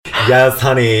Yes,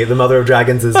 honey, the mother of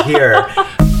dragons is here.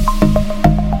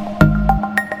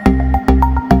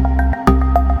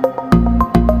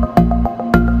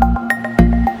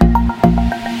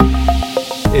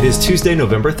 It is Tuesday,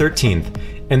 November 13th,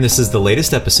 and this is the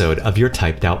latest episode of your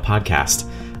Typed Out podcast.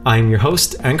 I'm your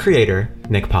host and creator,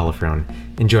 Nick Polifrone,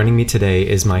 and joining me today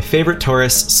is my favorite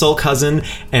Taurus, soul cousin,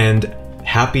 and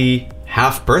happy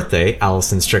half birthday,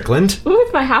 Allison Strickland. Ooh,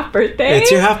 it's my half birthday?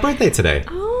 It's your half birthday today.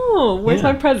 Oh, where's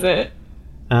my present?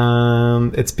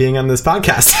 It's being on this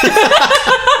podcast.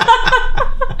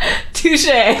 Touche.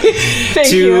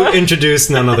 Thank you. To introduce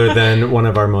none other than one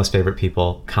of our most favorite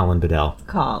people, Colin Bedell.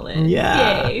 Colin.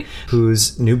 Yeah. Yay.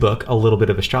 Whose new book, A Little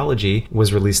Bit of Astrology,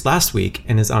 was released last week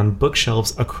and is on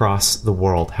bookshelves across the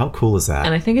world. How cool is that?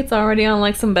 And I think it's already on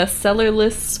like some bestseller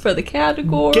lists for the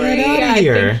category. Get out of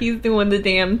here. I think he's doing the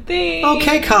damn thing.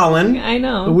 Okay, Colin. I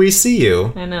know. We see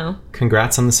you. I know.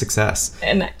 Congrats on the success.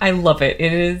 And I love it.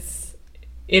 It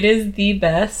is the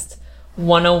best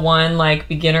 101 like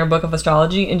beginner book of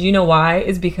astrology. And do you know why?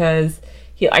 It's because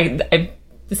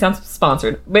this sounds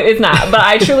sponsored, but it's not. But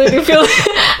I truly do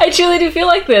feel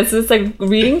like this. It's like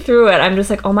reading through it, I'm just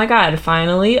like, oh my god,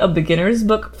 finally a beginner's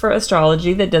book for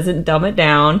astrology that doesn't dumb it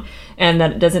down and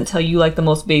that doesn't tell you like the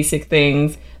most basic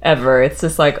things ever. It's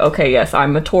just like, okay, yes,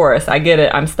 I'm a Taurus, I get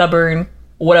it, I'm stubborn,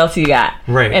 what else you got?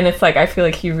 Right. And it's like, I feel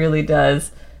like he really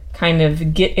does kind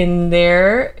of get in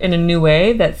there in a new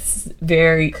way that's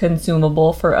very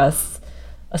consumable for us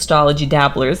astrology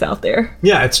dabblers out there.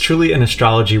 Yeah, it's truly an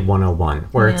astrology 101,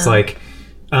 where it's like,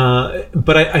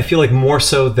 but I feel like more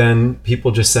so than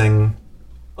people just saying,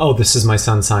 oh, this is my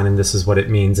sun sign and this is what it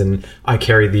means and I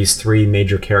carry these three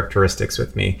major characteristics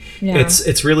with me. Yeah.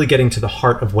 It's really getting to the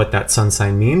heart of what that sun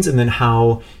sign means and then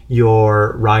how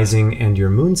your rising and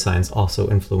your moon signs also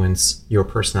influence your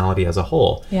personality as a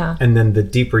whole. Yeah. And then the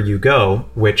deeper you go,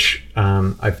 which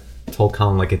I've told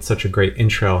Colin, like, it's such a great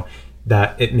intro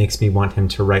that it makes me want him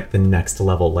to write the next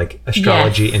level, like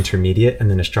astrology intermediate and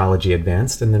then astrology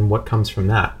advanced, and then what comes from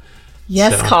that.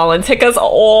 Yes, so, Colin, take us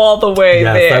all the way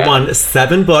there. Yes, I want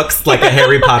 7 books like a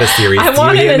Harry Potter series. I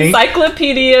want an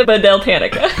encyclopedia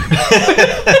Bedeltanica.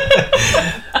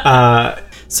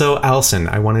 So, Allison,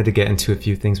 I wanted to get into a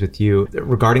few things with you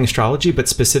regarding astrology, but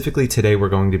specifically today we're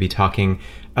going to be talking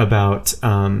about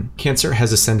Cancer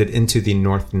has ascended into the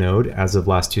North Node as of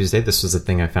last Tuesday. This was a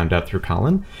thing I found out through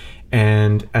Colin.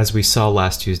 And as we saw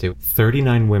last Tuesday,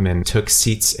 39 women took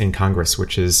seats in Congress,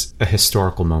 which is a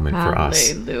historical moment for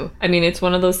us. I mean, it's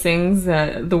one of those things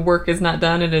that the work is not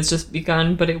done, it has just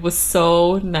begun, but it was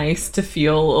so nice to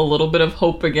feel a little bit of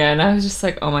hope again. I was just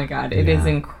like, oh my God, it is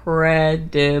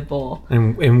incredible.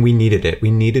 And we needed it.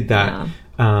 We needed that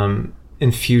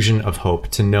infusion of hope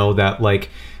to know that, like,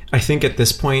 I think at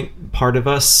this point, part of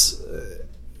us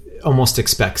almost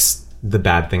expects the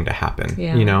bad thing to happen,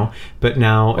 you know? But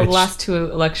now the last 2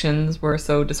 elections were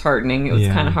so disheartening. It was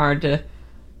kind of hard to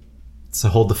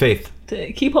hold the faith.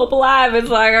 To keep hope alive. It's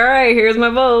like, all right, here's my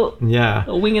vote. Yeah.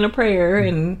 A wing and a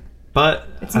prayer. But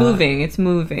it's moving. It's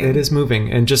moving. It is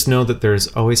moving. And just know that there's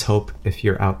always hope if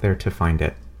you're out there to find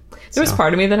it. There was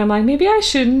part of me that I'm like, maybe I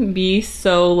shouldn't be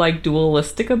so like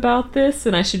dualistic about this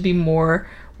and I should be more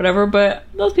whatever. But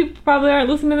those people probably aren't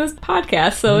listening to this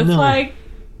podcast. So it's like,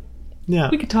 yeah,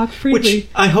 we could talk freely. Which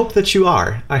I hope that you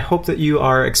are. I hope that you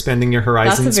are expanding your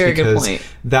horizons. That's a very good point.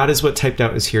 That is what Typed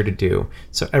Out is here to do.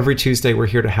 So every Tuesday we're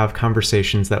here to have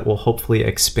conversations that will hopefully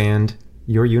expand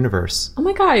your universe. Oh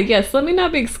my God, yes. Let me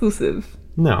not be exclusive.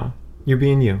 No, you're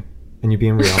being you and you're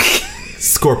being real.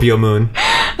 Scorpio moon.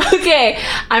 Okay,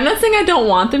 I'm not saying I don't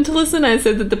want them to listen. I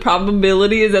said that the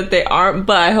probability is that they aren't,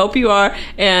 but I hope you are.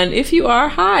 And if you are,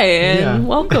 hi and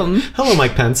welcome. Hello,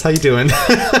 Mike Pence. How you doing?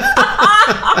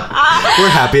 We're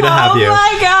happy to have you. Oh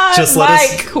my God, just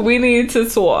Mike, we need to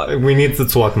talk. We need to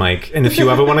talk, Mike. And if you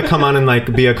ever want to come on and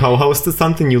like be a co-host or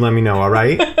something, you let me know, all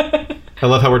right? I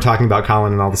love how we're talking about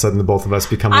Colin and all of a sudden the both of us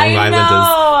become Long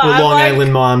Islanders. We're Long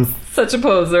Island moms. Such a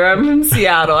poser. I'm from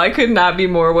Seattle. I could not be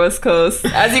more West Coast,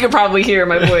 as you can probably hear in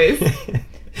my voice.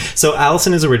 So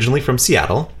Allison is originally from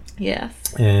Seattle. Yes.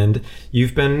 And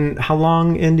you've been how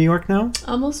long in New York now?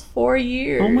 Almost 4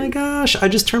 years. Oh my gosh. I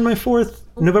just turned my 4th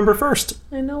November 1st.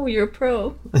 I know, you're a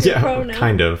pro. You're a pro now.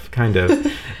 Kind of.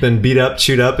 Been beat up,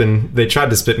 chewed up, and they tried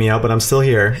to spit me out, but I'm still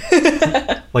here.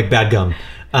 Like bad gum.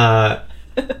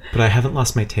 But I haven't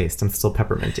lost my taste. I'm still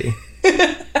pepperminty.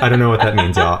 I don't know what that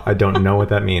means, y'all. I don't know what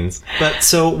that means. But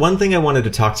so one thing I wanted to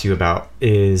talk to you about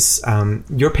is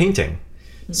your painting.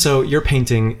 So your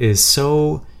painting is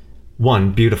so,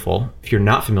 one, beautiful. If you're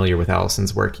not familiar with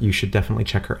Allison's work, you should definitely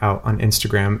check her out on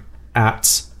Instagram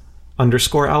at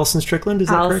underscore Allison Strickland, is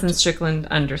that correct? Allison Strickland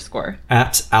underscore.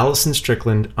 At Allison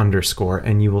Strickland underscore,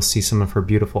 and you will see some of her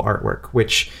beautiful artwork,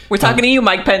 which... We're talking to you,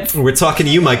 Mike Pence. We're talking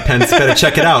to you, Mike Pence. Better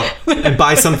check it out and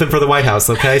buy something for the White House,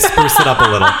 okay? Spruce it up a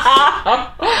little.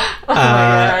 Oh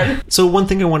my God. So one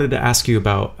thing I wanted to ask you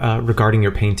about regarding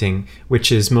your painting,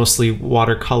 which is mostly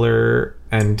watercolor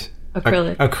and...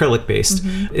 acrylic based,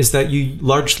 is that you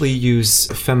largely use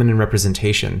feminine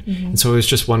representation. And so I was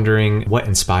just wondering what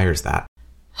inspires that.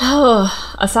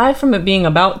 Oh, aside from it being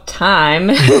about time.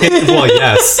 Well,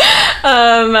 yes.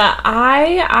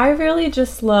 I really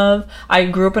just love, I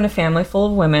grew up in a family full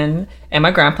of women, and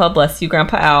my grandpa, bless you,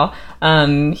 Grandpa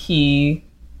Al, he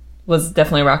was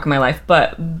definitely a rock in my life,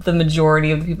 but the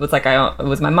majority of the people, it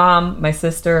was my mom, my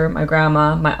sister, my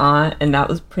grandma, my aunt, and that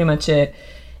was pretty much it.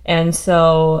 And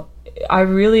so I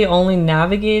really only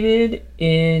navigated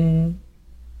in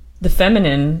the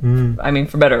feminine, I mean,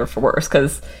 for better or for worse,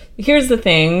 because here's the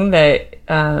thing that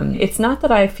it's not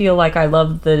that I feel like I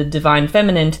love the divine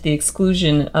feminine to the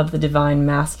exclusion of the divine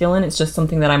masculine. It's just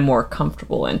something that I'm more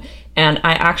comfortable in. And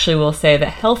I actually will say that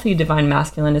healthy divine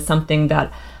masculine is something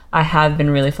that I have been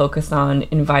really focused on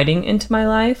inviting into my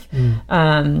life.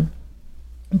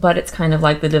 But it's kind of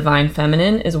like the divine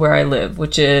feminine is where I live,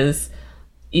 which is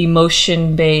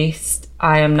emotion-based.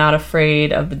 I am not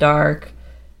afraid of the dark.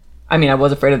 I mean, I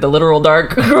was afraid of the literal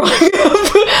dark growing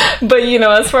up. But,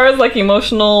 as far as like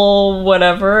emotional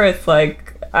whatever, it's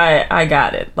like I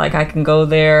got it. Like, I can go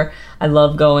there. I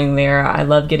love going there. I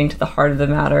love getting to the heart of the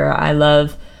matter. I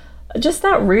love just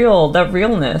that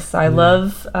realness. I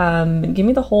love, give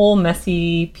me the whole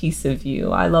messy piece of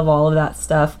you. I love all of that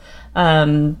stuff.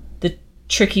 The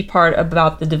tricky part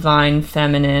about the divine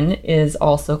feminine is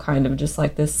also kind of just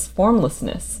like this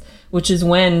formlessness, which is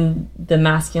when the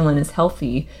masculine is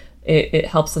healthy. It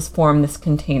helps us form this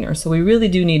container. So we really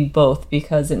do need both,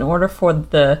 because in order for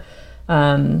the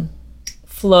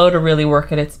flow to really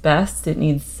work at its best, it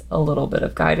needs a little bit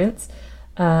of guidance.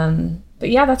 But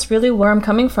yeah, that's really where I'm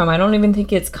coming from. I don't even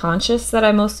think it's conscious that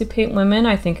I mostly paint women.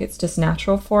 I think it's just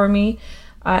natural for me.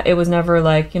 It was never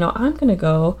like, I'm going to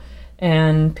go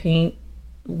and paint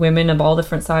women of all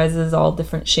different sizes, all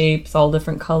different shapes, all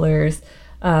different colors.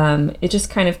 It just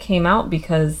kind of came out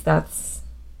because that's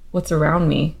what's around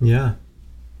me. Yeah.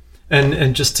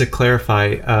 And just to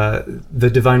clarify, the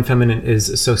divine feminine is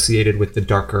associated with the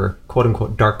darker, quote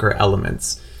unquote, darker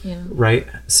elements. Yeah. Right?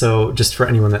 So just for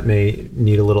anyone that may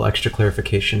need a little extra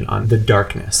clarification on the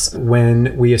darkness,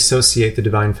 when we associate the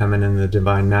divine feminine and the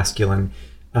divine masculine,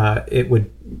 it would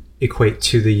equate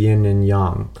to the yin and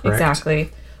yang, correct?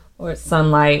 Exactly. Or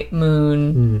sunlight,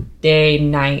 moon, day,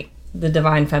 night. The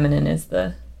divine feminine is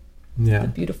the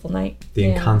beautiful night. The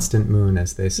inconstant moon,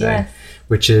 as they say,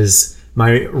 which is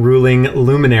my ruling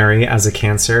luminary as a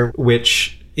Cancer,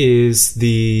 which is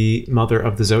the mother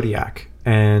of the Zodiac.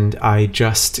 And I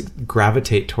just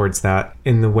gravitate towards that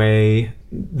in the way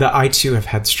that I too have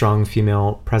had strong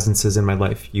female presences in my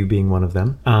life, you being one of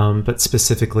them. But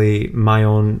specifically my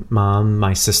own mom,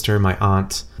 my sister, my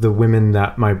aunt, the women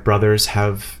that my brothers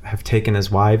have taken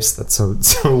as wives. That's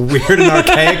so weird and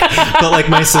archaic, but like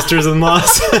my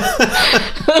sisters-in-laws.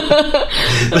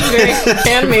 Very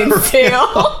Handmaid's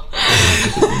Tale.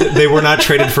 They were not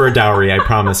traded for a dowry, I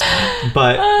promise.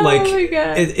 But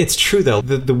it's true though.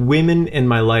 The women in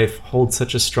my life hold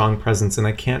such a strong presence, and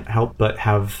I can't help but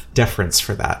have deference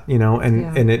for that,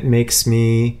 and it makes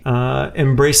me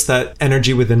embrace that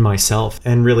energy within myself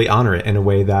and really honor it in a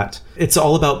way that it's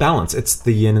all about balance. It's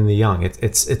the yin and the yang.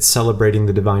 It's celebrating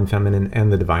the divine feminine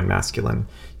and the divine masculine,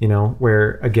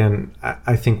 where again,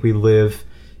 I think we live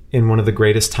in one of the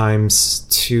greatest times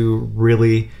to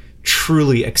really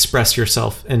truly express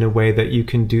yourself in a way that you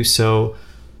can do so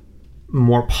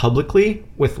more publicly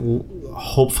with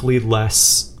hopefully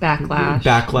less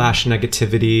backlash,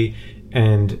 negativity,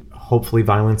 and hopefully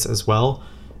violence as well.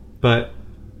 But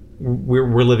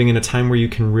we're living in a time where you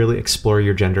can really explore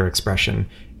your gender expression.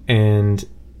 And,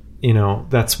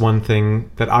 that's one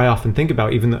thing that I often think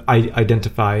about, even though I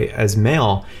identify as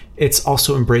male. It's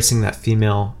also embracing that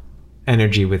female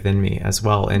energy within me as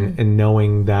well. And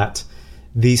knowing that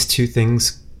these two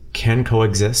things can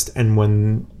coexist. And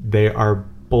when they are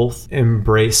both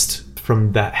embraced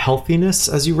from that healthiness,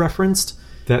 as you referenced,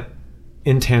 that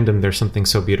in tandem, there's something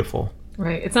so beautiful.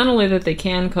 Right. It's not only that they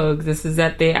can coexist, is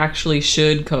that they actually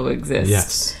should coexist.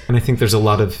 Yes. And I think there's a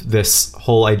lot of this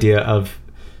whole idea of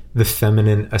the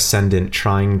feminine ascendant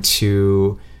trying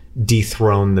to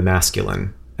dethrone the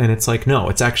masculine. And it's like, no,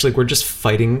 it's actually, we're just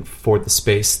fighting for the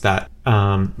space that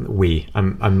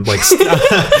I'm like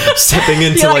stepping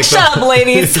into You're like shut up,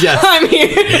 ladies. Yes. I'm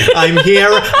here. I'm here.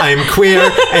 I'm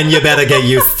queer, and you better get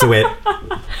used to it.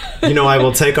 I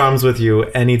will take arms with you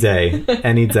any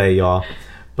day, y'all.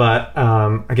 But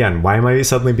again, why am I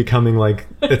suddenly becoming like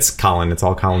it's Colin? It's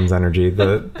all Colin's energy,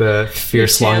 the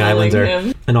fierce Long Islander.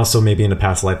 Him. And also maybe in a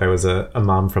past life I was a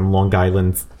mom from Long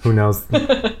Island. Who knows?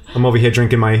 I'm over here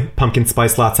drinking my pumpkin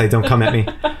spice latte. Don't come at me.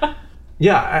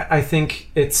 Yeah, I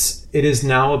think it is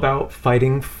now about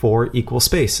fighting for equal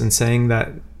space and saying that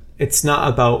it's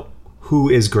not about who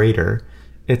is greater.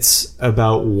 It's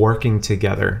about working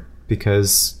together,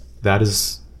 because that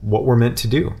is what we're meant to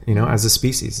do, as a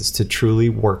species, is to truly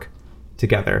work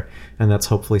together. And that's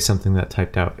hopefully something that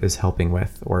Typed Out is helping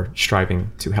with, or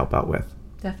striving to help out with.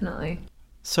 Definitely.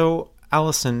 So,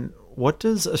 Allison, what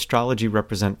does astrology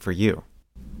represent for you?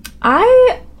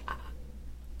 I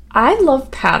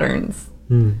love patterns.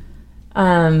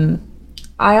 I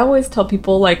always tell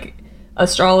people, like,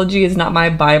 astrology is not my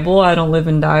Bible. I don't live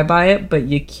and die by it, but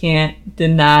you can't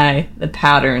deny the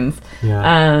patterns.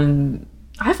 Yeah.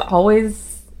 I've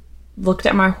always looked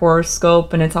at my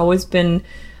horoscope, and it's always been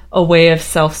a way of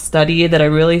self-study that I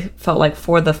really felt like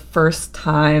for the first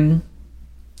time,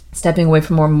 stepping away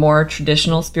from a more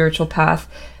traditional spiritual path,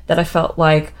 that I felt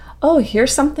like, oh,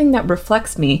 here's something that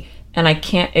reflects me, and I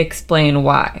can't explain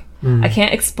why. I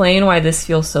can't explain why this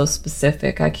feels so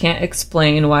specific. I can't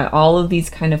explain why all of these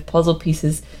kind of puzzle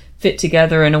pieces fit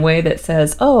together in a way that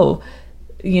says, oh,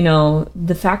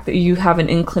 the fact that you have an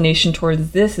inclination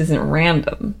towards this isn't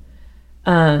random.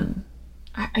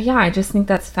 I just think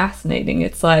that's fascinating.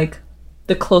 It's like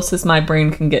the closest my brain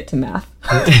can get to math.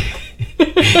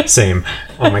 Same.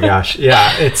 Oh my gosh.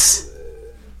 Yeah, it's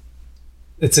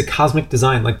a cosmic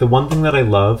design. Like, the one thing that I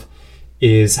love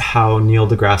is how Neil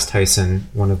deGrasse Tyson,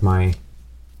 one of my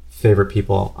favorite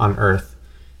people on Earth,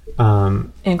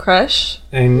 and crush,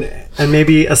 and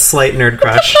maybe a slight nerd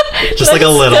crush, just like a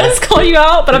little. I just call you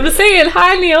out, but I'm just saying,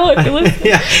 hi Neil, if you listen.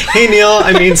 Yeah, hey Neil.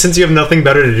 I mean, since you have nothing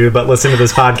better to do but listen to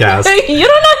this podcast, you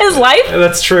don't know his life.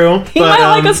 That's true. He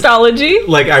might like astrology.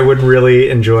 Like, I would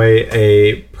really enjoy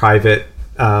a private.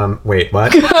 Wait,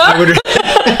 what? I would.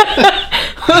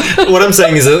 What I'm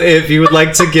saying is, if you would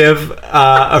like to give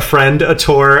a friend a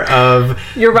tour of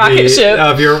your rocket ship,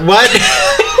 of your what?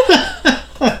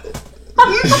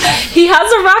 He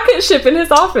has a rocket ship in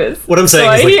his office. What I'm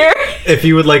saying is, like, if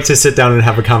you would like to sit down and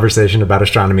have a conversation about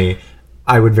astronomy,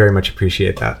 I would very much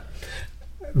appreciate that.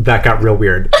 That got real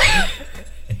weird,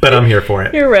 but I'm here for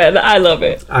it. You're red. I love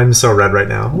it. I'm so red right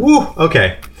now. Woo.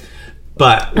 Okay,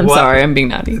 but I'm sorry. I'm being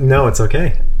naughty. No, it's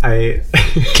okay. I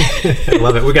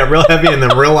love it. We got real heavy and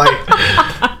then real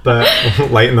light, but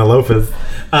light in the loafers.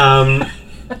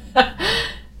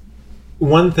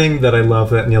 One thing that I love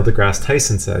that Neil deGrasse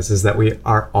Tyson says is that we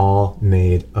are all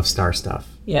made of star stuff.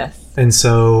 Yes. And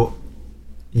so,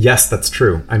 yes, that's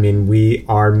true. I mean, we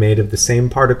are made of the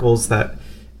same particles that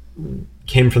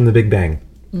came from the Big Bang.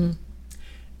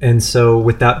 And so,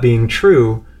 with that being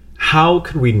true, how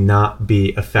could we not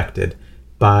be affected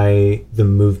by the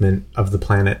movement of the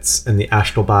planets and the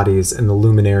astral bodies and the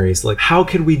luminaries? Like, how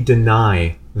could we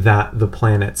deny that the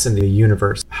planets and the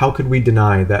universe, how could we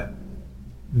deny that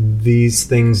these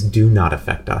things do not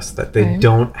affect us, that they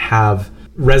don't have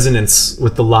resonance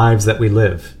with the lives that we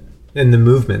live and the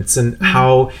movements, and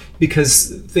how, because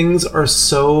things are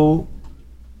so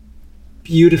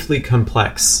beautifully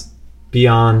complex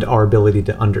beyond our ability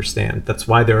to understand. That's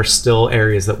why there are still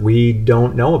areas that we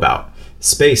don't know about.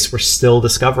 Space, we're still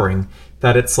discovering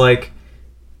that. It's like,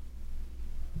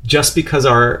 just because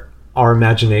our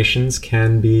imaginations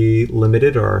can be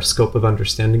limited, or our scope of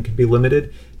understanding can be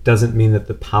limited, doesn't mean that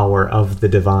the power of the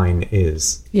divine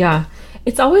is. Yeah.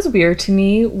 It's always weird to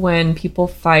me when people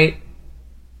fight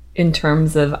in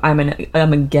terms of I'm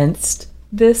against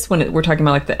this, when we're talking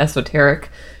about like the esoteric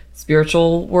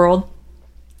spiritual world,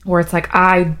 where it's like,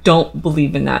 I don't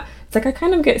believe in that. It's like, I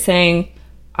kind of get saying,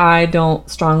 I don't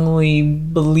strongly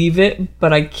believe it,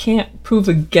 but I can't prove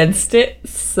against it.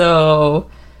 So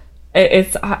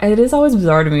it is always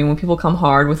bizarre to me when people come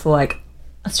hard with like,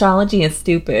 astrology is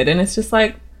stupid, and it's just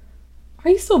like, why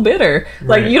are you so bitter?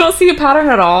 Right. Like, you don't see a pattern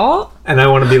at all? And I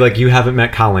want to be like, you haven't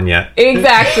met Colin yet.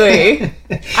 Exactly.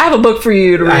 I have a book for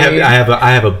you to read. I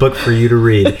have a book for you to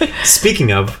read.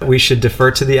 Speaking of, we should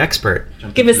defer to the expert.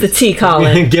 Give us the tea,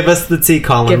 Colin. Give us the tea,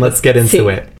 Colin. Let's get into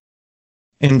it.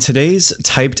 In today's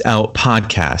Typed Out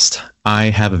podcast,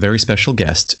 I have a very special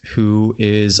guest who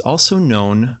is also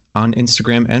known on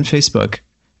Instagram and Facebook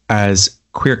as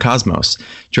Queer Cosmos.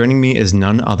 Joining me is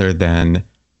none other than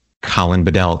Colin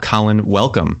Bedell. Colin,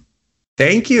 welcome.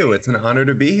 Thank you. It's an honor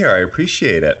to be here. I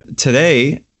appreciate it.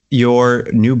 Today, your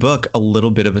new book, A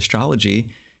Little Bit of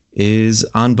Astrology, is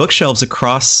on bookshelves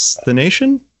across the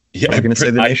nation. Yeah, I'm going to say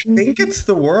the nation. I think it's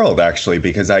the world, actually,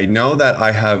 because I know that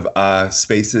I have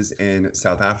spaces in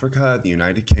South Africa, the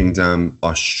United Kingdom,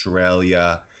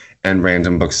 Australia, and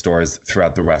random bookstores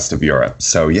throughout the rest of Europe.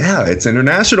 So yeah, it's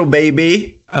international,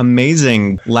 baby.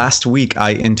 Amazing. Last week,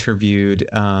 I interviewed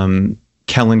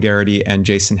Kellen Garrity and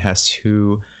Jason Hess,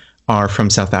 who are from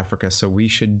South Africa. So we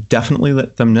should definitely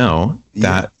let them know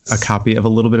that a copy of A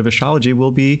Little Bit of Astrology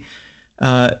will be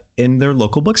in their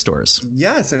local bookstores.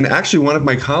 Yes. And actually, one of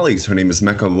my colleagues, her name is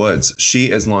Mecca Woods. She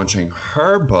is launching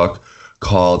her book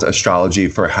called Astrology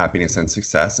for Happiness and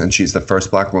Success. And she's the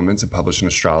first Black woman to publish an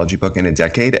astrology book in a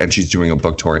decade. And she's doing a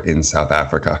book tour in South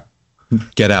Africa.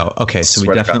 Get out. Okay, so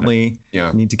we definitely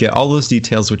need to get all those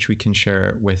details, which we can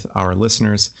share with our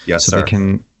listeners. Yes, so sir. They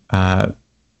can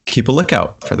keep a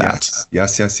lookout for that.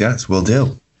 Yes. Will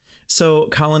do. So,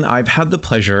 Colin, I've had the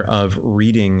pleasure of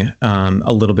reading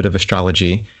A Little Bit of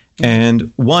Astrology.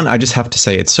 And one, I just have to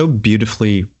say, it's so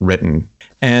beautifully written.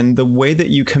 And the way that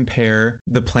you compare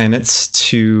the planets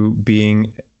to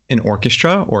being an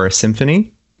orchestra or a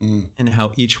symphony, and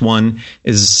how each one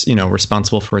is,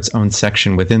 responsible for its own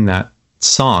section within that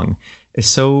song is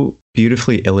so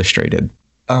beautifully illustrated.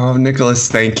 Oh, Nicholas,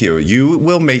 thank you. You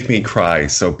will make me cry,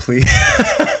 so please.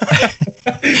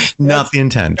 Not the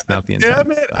intent.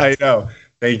 Damn it. I know.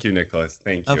 Thank you, Nicholas.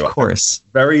 Thank you. Of course.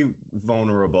 I'm very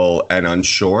vulnerable and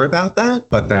unsure about that.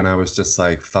 But then I was just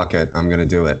like, fuck it. I'm going to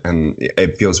do it. And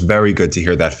it feels very good to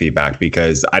hear that feedback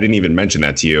because I didn't even mention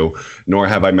that to you, nor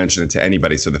have I mentioned it to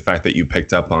anybody. So the fact that you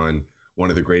picked up on one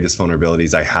of the greatest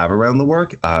vulnerabilities I have around the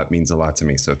work means a lot to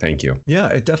me. So thank you. Yeah,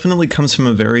 it definitely comes from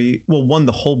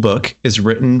the whole book is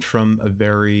written from a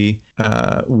very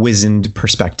wizened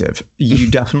perspective.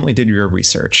 You definitely did your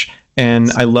research.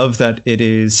 And I love that it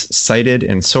is cited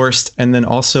and sourced. And then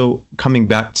also coming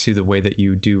back to the way that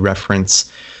you do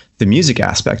reference the music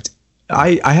aspect.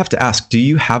 I have to ask, do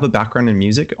you have a background in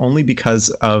music? Only because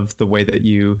of the way that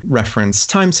you reference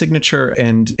time signature,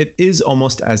 and it is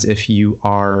almost as if you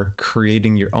are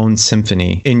creating your own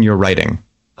symphony in your writing.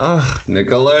 Oh,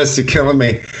 Nicholas, you're killing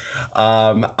me.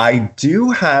 I do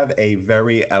have a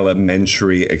very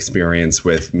elementary experience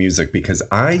with music because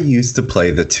I used to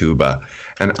play the tuba,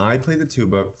 and I played the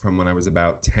tuba from when I was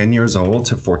about 10 years old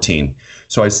to 14.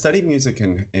 So I studied music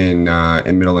in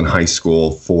middle and high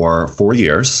school for 4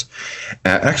 years.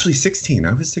 Actually, 16.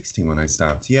 I was 16 when I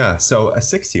stopped. Yeah, so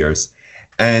 6 years.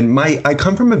 And I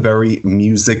come from a very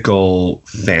musical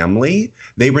family.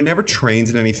 They were never trained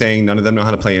in anything. None of them know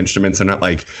how to play instruments. They're not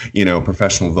like,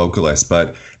 professional vocalists.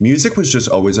 But music was just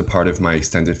always a part of my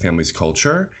extended family's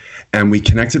culture. And we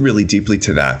connected really deeply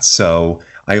to that. So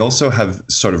I also have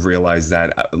sort of realized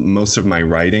that most of my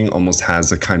writing almost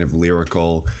has a kind of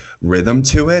lyrical rhythm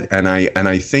to it. And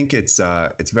I think it's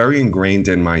very ingrained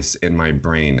in my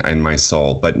brain and my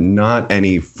soul, but not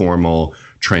any formal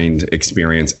trained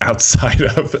experience outside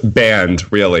of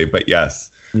band, really. But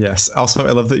yes. Also,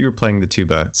 I love that you were playing the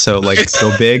tuba. So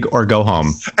go big or go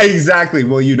home. Exactly.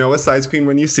 Well, you know a size queen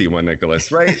when you see one,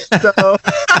 Nicholas, right? So,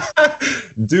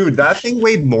 dude, that thing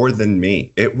weighed more than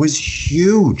me. It was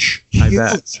huge. I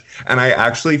bet. And I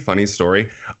actually, funny story,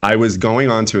 I was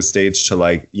going onto a stage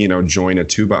to join a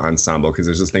tuba ensemble because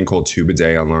there's this thing called Tuba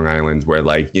Day on Long Island where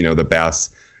the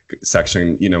bass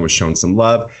section, was shown some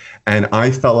love. And I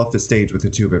fell off the stage with a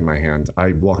tuba in my hand.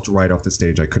 I walked right off the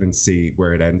stage. I couldn't see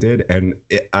where it ended. And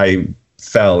I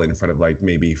fell in front of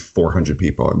maybe 400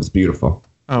 people. It was beautiful.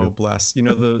 Oh, bless.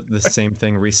 The same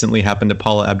thing recently happened to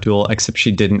Paula Abdul, except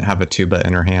she didn't have a tuba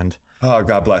in her hand. Oh,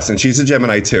 God bless. And she's a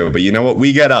Gemini, too. But you know what?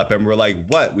 We get up and we're like,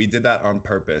 what? We did that on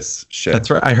purpose. Shit. That's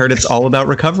right. I heard it's all about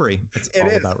recovery.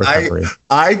 About recovery.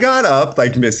 I got up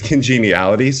like Miss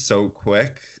Congeniality so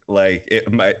quick.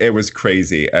 It was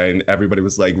crazy. And everybody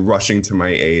was rushing to my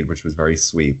aid, which was very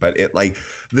sweet. But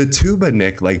the tuba,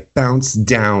 Nick, bounced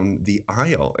down the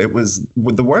aisle. It was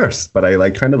the worst, but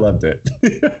I kind of loved it.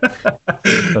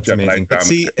 That's amazing. But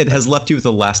see, it has left you with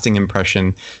a lasting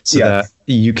impression so that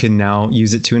you can now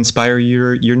use it to inspire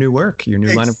your new work, your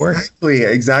new line of work.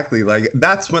 Exactly.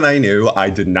 That's when I knew I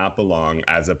did not belong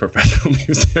as a professional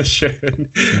musician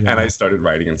and I started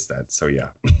writing instead. So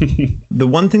yeah. The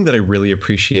one thing that I really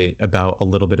appreciate about A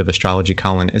Little Bit of Astrology,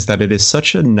 Colin, is that it is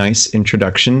such a nice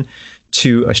introduction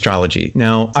to astrology.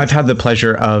 Now, I've had the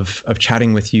pleasure of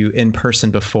chatting with you in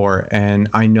person before, and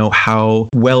I know how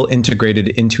well integrated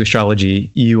into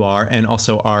astrology you are, and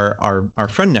also our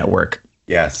friend network.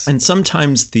 Yes. And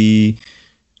sometimes the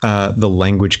the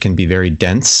language can be very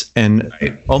dense and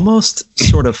almost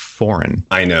sort of foreign.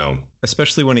 I know.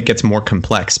 Especially when it gets more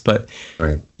complex. But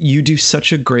you do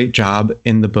such a great job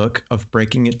in the book of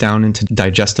breaking it down into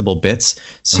digestible bits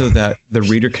so that the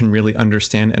reader can really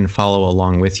understand and follow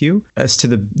along with you as to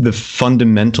the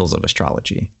fundamentals of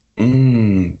astrology.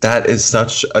 That is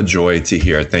such a joy to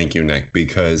hear. Thank you, Nick,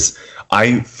 because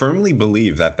I firmly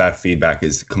believe that feedback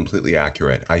is completely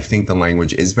accurate. I think the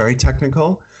language is very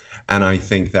technical, and I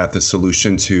think that the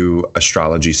solution to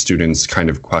astrology students' kind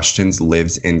of questions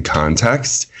lives in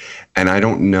context. And I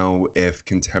don't know if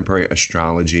contemporary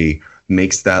astrology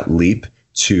makes that leap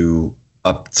to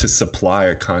supply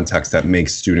a context that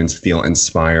makes students feel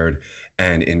inspired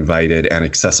and invited and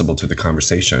accessible to the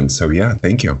conversation. So yeah,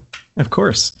 thank you. Of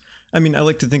course. I mean, I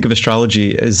like to think of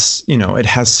astrology as, it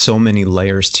has so many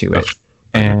layers to it.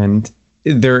 And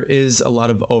there is a lot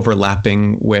of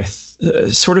overlapping with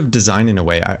sort of design in a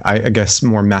way, I guess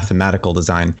more mathematical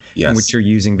design, in which you're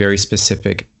using very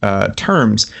specific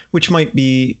terms, which might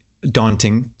be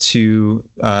daunting to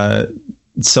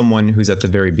someone who's at the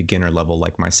very beginner level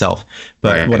like myself.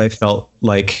 But what I felt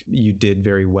like you did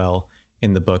very well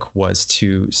in the book was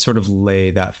to sort of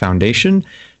lay that foundation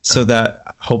so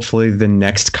that hopefully the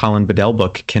next Colin Bedell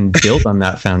book can build on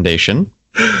that foundation.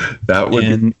 That would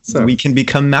and we can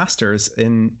become masters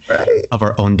of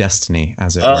our own destiny,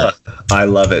 as it were. I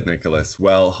love it, Nicholas.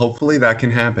 Well, hopefully that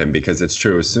can happen, because it's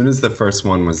true. As soon as the first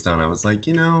one was done, I was like,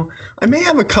 I may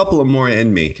have a couple of more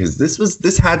in me, because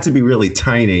this had to be really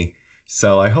tiny.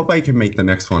 So I hope I can make the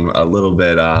next one a little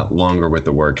bit longer with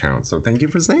the word count. So thank you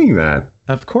for saying that.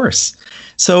 Of course.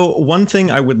 So one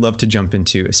thing I would love to jump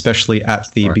into, especially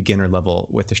at the beginner level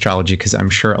with astrology, because I'm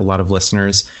sure a lot of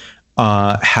listeners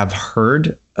have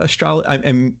heard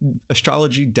astrology.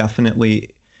 Astrology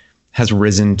definitely has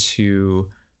risen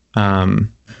to a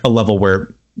level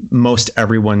where most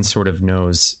everyone sort of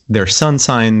knows their sun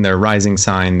sign, their rising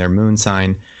sign, their moon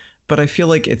sign. But I feel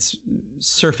like it's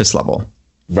surface level.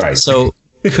 Right. So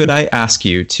could I ask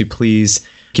you to please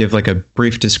give like a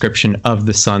brief description of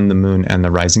the sun, the moon, and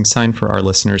the rising sign for our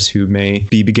listeners who may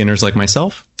be beginners like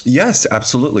myself? Yes,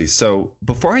 absolutely. So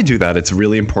before I do that, it's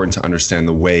really important to understand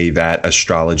the way that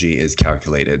astrology is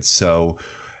calculated. So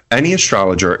any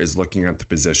astrologer is looking at the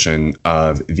position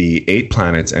of the 8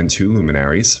 planets and 2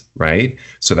 luminaries, right?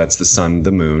 So that's the sun,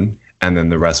 the moon, and then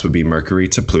the rest would be Mercury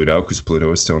to Pluto, because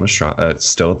Pluto is still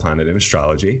still a planet in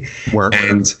astrology.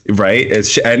 And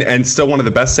still one of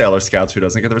the best Sailor Scouts who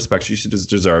doesn't get the respect she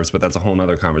deserves, but that's a whole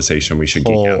other conversation we should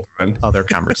geek out on. Other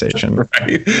conversation.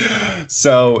 Right.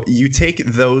 So you take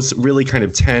those really kind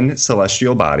of 10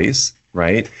 celestial bodies,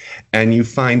 right? And you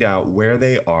find out where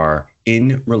they are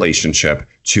in relationship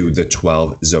to the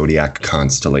 12 zodiac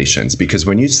constellations. Because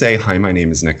when you say, hi, my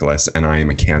name is Nicholas and I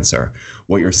am a Cancer,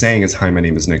 what you're saying is, hi, my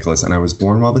name is Nicholas and I was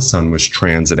born while the sun was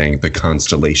transiting the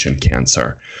constellation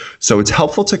Cancer. So it's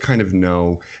helpful to kind of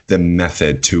know the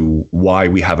method to why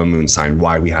we have a moon sign,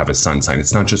 why we have a sun sign.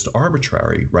 It's not just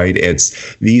arbitrary, right?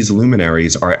 It's these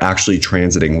luminaries are actually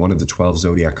transiting one of the 12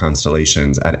 zodiac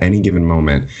constellations at any given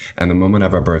moment. And the moment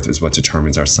of our birth is what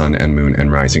determines our sun and moon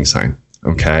and rising sign.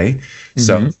 Okay.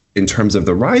 So in terms of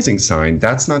the rising sign,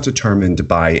 that's not determined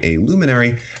by a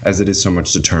luminary as it is so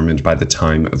much determined by the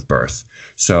time of birth.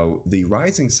 So the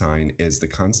rising sign is the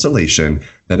constellation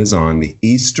that is on the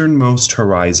easternmost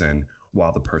horizon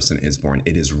while the person is born.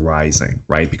 It is rising,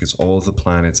 right? Because all of the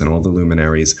planets and all the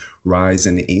luminaries rise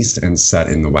in the east and set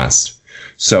in the west.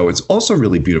 So it's also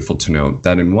really beautiful to note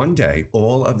that in one day,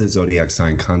 all of the zodiac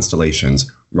sign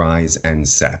constellations rise and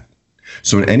set.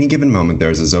 So in any given moment,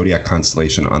 there's a zodiac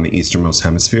constellation on the easternmost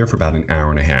hemisphere for about an hour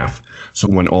and a half. So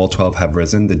when all 12 have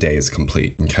risen, the day is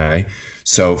complete, okay?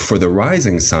 So for the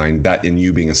rising sign, that in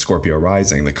you being a Scorpio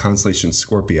rising, the constellation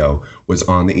Scorpio was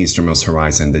on the easternmost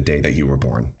horizon the day that you were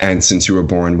born. And since you were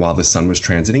born while the sun was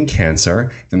transiting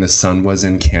Cancer, then the sun was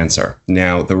in Cancer.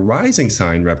 Now, the rising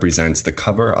sign represents the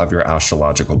cover of your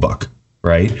astrological book,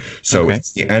 right? So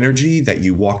it's the energy that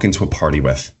you walk into a party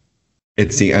with.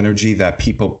 It's the energy that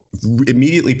people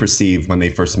immediately perceive when they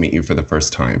first meet you for the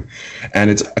first time. And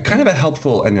it's kind of a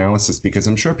helpful analysis, because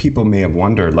I'm sure people may have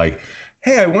wondered, like,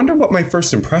 hey, I wonder what my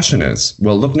first impression is.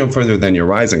 Well, look no further than your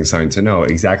rising sign to know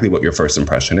exactly what your first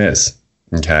impression is.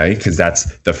 Okay, because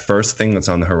that's the first thing that's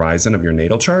on the horizon of your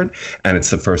natal chart, and it's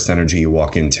the first energy you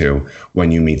walk into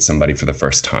when you meet somebody for the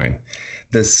first time.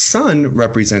 The sun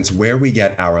represents where we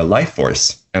get our life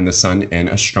force. And the sun in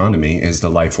astronomy is the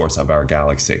life force of our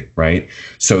galaxy, right?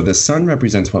 So the sun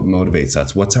represents what motivates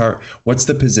us. What's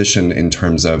the position in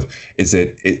terms of,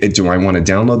 do I want to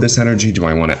download this energy? Do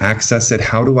I want to access it?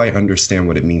 How do I understand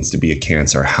what it means to be a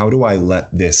Cancer? How do I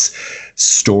let this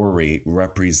story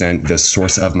represent the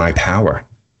source of my power,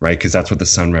 right? Because that's what the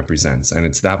sun represents. And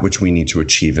it's that which we need to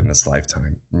achieve in this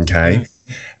lifetime, okay?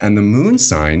 And the moon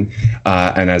sign,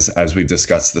 and as we've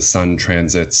discussed, the sun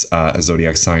transits a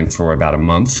zodiac sign for about a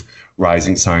month.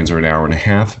 Rising signs are an hour and a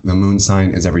half. The moon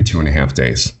sign is every 2.5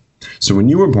 days. So when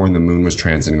you were born, the moon was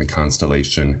transiting the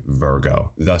constellation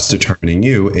Virgo, thus determining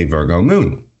you a Virgo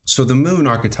moon. So the moon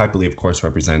archetypally, of course,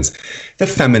 represents the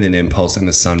feminine impulse, and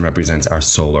the sun represents our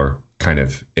solar kind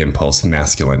of impulse,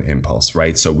 masculine impulse,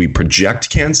 right? So we project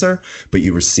Cancer, but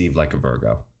you receive like a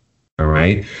Virgo. All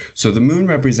right. So the moon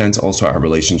represents also our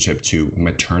relationship to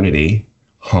maternity,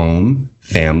 home,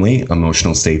 family,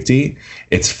 emotional safety.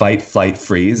 It's fight, flight,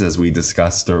 freeze, as we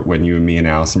discussed when you and me and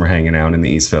Allison were hanging out in the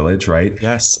East Village, right?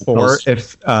 Yes. Or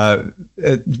if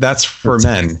that's for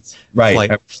men,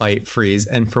 right? Flight, freeze.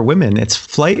 And for women, it's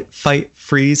flight, fight,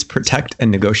 freeze, protect,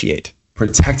 and negotiate.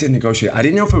 Protect and negotiate. I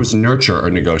didn't know if it was nurture or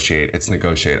negotiate. It's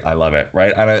negotiate. I love it.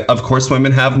 Right. And of course,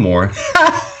 women have more.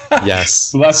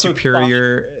 Yes. The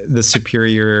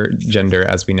superior gender,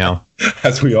 as we know.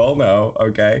 As we all know.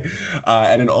 Okay.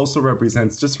 And it also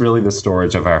represents just really the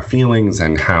storage of our feelings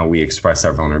and how we express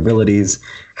our vulnerabilities,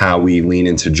 how we lean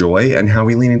into joy, and how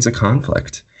we lean into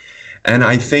conflict. And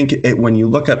I think when you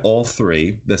look at all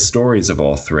three, the stories of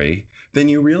all three, then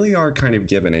you really are kind of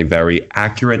given a very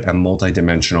accurate and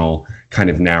multidimensional kind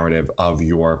of narrative of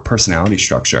your personality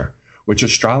structure, which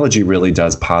astrology really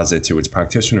does posit to its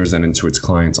practitioners and into its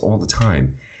clients all the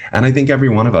time. And I think every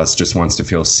one of us just wants to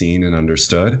feel seen and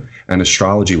understood, and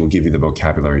astrology will give you the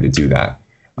vocabulary to do that.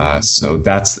 So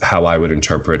that's how I would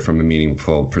interpret from a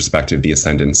meaningful perspective the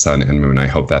ascendant, sun, and moon. I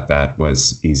hope that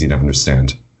was easy to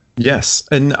understand. Yes.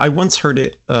 And I once heard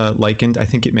it likened, I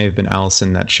think it may have been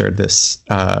Allison that shared this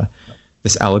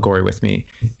allegory with me,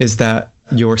 is that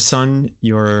your sun,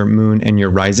 your moon, and your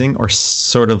rising are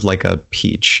sort of like a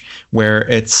peach, where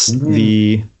it's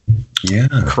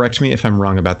correct me if I'm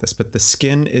wrong about this, but the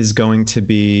skin is going to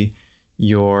be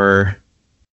your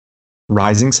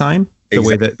rising sign, the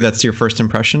way that's your first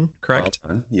impression, correct?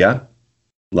 Well done. Yeah.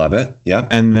 Love it. Yeah.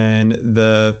 And then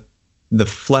the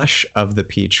flesh of the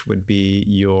peach would be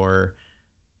your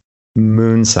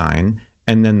moon sign,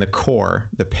 and then the core,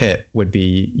 the pit, would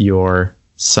be your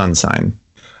sun sign.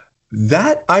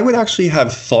 That I would actually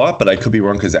have thought, but I could be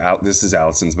wrong because this is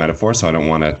Allison's metaphor, so I don't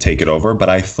want to take it over. But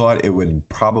I thought it would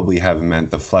probably have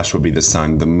meant the flesh would be the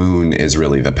sun. The moon is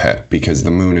really the pit, because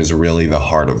the moon is really the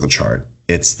heart of the chart.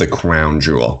 It's the crown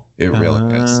jewel. It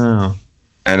really is.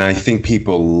 And I think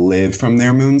people live from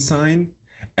their moon sign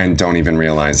and don't even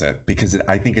realize it, because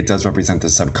I think it does represent the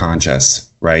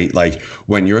subconscious, right? Like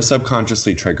when you're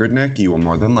subconsciously triggered, Nick, you will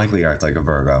more than likely act like a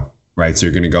Virgo. Right. So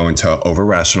you're going to go into over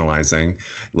rationalizing.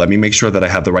 Let me make sure that I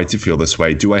have the right to feel this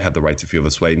way. Do I have the right to feel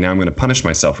this way? Now I'm going to punish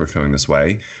myself for feeling this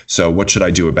way. So what should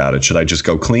I do about it? Should I just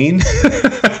go clean?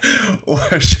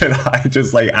 Or should I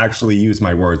just actually use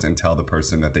my words and tell the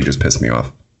person that they just pissed me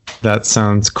off? That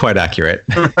sounds quite accurate.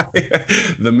 Right?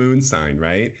 The moon sign,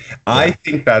 right? Yeah. I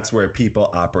think that's where people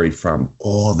operate from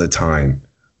all the time.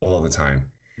 All the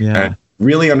time. Yeah. And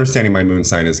really understanding my moon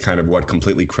sign is kind of what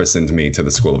completely christened me to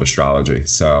the School of Astrology.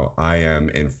 So I am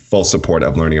in full support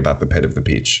of learning about the pit of the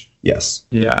peach. Yes.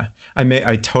 Yeah.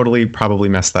 I totally probably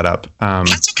messed that up.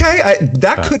 That's okay.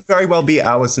 That could very well be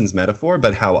Allison's metaphor,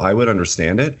 but how I would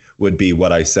understand it would be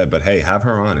what I said. But hey, have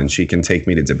her on and she can take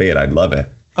me to debate. I'd love it.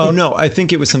 Oh, no. I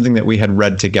think it was something that we had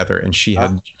read together and she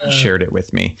had shared it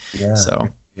with me. Yeah. So.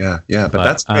 Yeah. But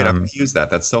that's great. I'm going to use that.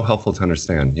 That's so helpful to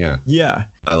understand. Yeah. Yeah.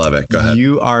 I love it. Go ahead.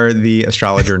 You are the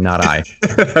astrologer, not I.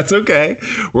 That's okay.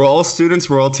 We're all students.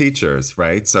 We're all teachers,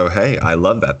 right? So, hey, I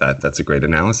love that. That's a great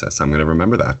analysis. I'm going to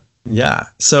remember that. Yeah.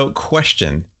 So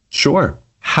question. Sure.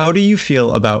 How do you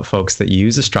feel about folks that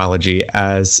use astrology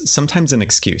as sometimes an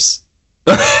excuse?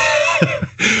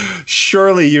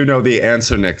 Surely you know the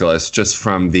answer, Nicholas, just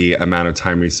from the amount of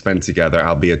time we've spent together,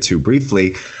 albeit too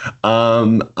briefly.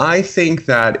 I think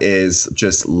that is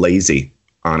just lazy.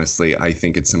 Honestly, I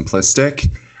think it's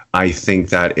simplistic. I think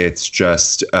that it's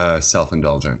just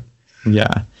self-indulgent.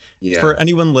 Yeah. For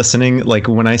anyone listening, like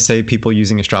when I say people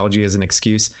using astrology as an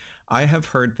excuse, I have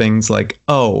heard things like,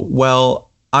 oh, well,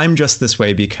 I'm just this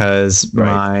way because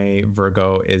my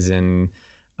Virgo is in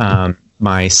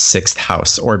my 6th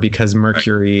house, or because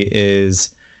Mercury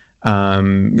is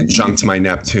Conjunct my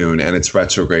Neptune and it's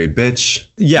retrograde, bitch.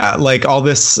 Yeah, like all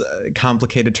this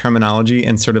complicated terminology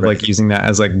and sort of like using that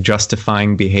as like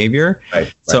justifying behavior.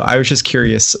 Right. So I was just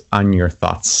curious on your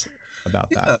thoughts about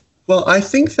that. Well, I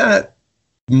think that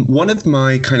one of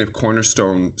my kind of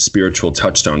cornerstone spiritual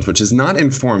touchstones, which is not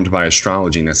informed by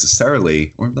astrology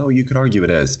necessarily, although you could argue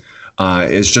it is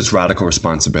just radical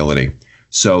responsibility.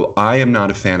 So I am not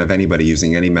a fan of anybody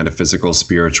using any metaphysical,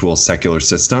 spiritual, secular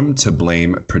system to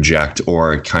blame, project,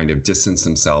 or kind of distance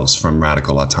themselves from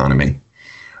radical autonomy.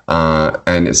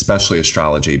 And especially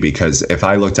astrology, because if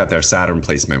I looked at their Saturn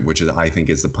placement, which is, I think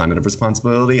is the planet of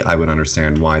responsibility, I would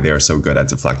understand why they're so good at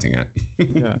deflecting it.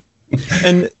 Yeah.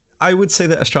 And I would say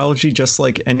that astrology, just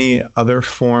like any other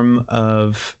form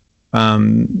of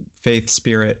faith,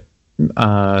 spirit,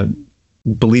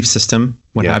 belief system,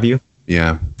 what have you.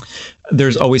 Yeah.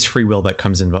 There's always free will that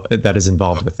that is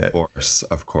involved with it.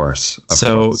 Of course.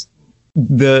 So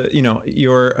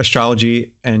your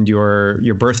astrology and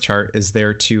your birth chart is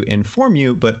there to inform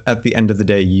you, but at the end of the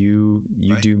day, you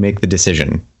do make the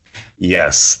decision.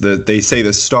 Yes. They say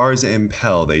the stars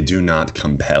impel, they do not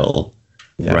compel.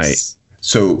 Yes. Right.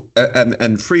 So,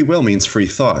 and free will means free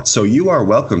thought. So you are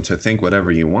welcome to think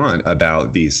whatever you want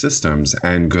about these systems,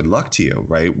 and good luck to you,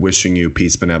 right? Wishing you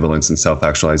peace, benevolence, and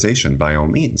self-actualization by all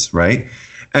means, right?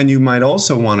 And you might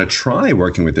also want to try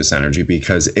working with this energy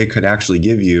because it could actually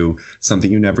give you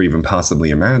something you never even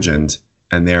possibly imagined.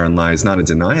 And therein lies not a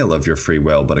denial of your free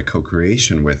will, but a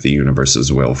co-creation with the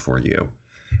universe's will for you.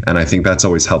 And I think that's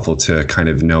always helpful to kind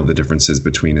of know the differences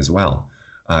between as well.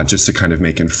 Just to kind of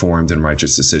make informed and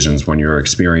righteous decisions when you're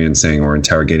experiencing or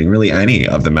interrogating really any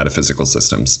of the metaphysical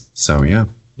systems. So, yeah.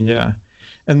 Yeah.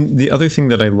 And the other thing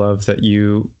that I love that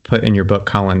you put in your book,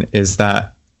 Colin, is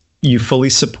that you fully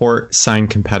support sign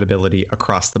compatibility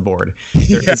across the board.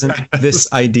 There isn't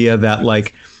this idea that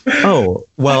like, oh,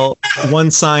 well,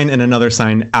 one sign and another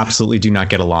sign absolutely do not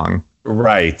get along.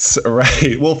 Right.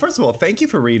 Well, first of all, thank you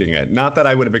for reading it. Not that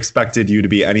I would have expected you to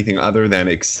be anything other than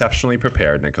exceptionally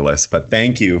prepared, Nicholas, but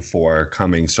thank you for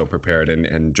coming so prepared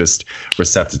and just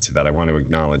receptive to that. I want to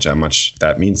acknowledge how much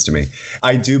that means to me.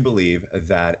 I do believe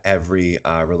that every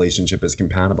relationship is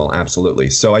compatible. Absolutely.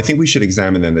 So I think we should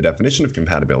examine then the definition of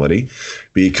compatibility,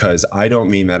 because I don't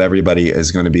mean that everybody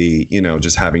is going to be,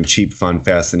 just having cheap, fun,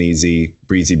 fast and easy,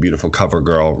 breezy, beautiful cover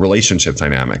girl relationship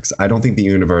dynamics. I don't think the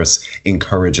universe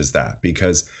encourages that,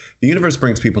 because the universe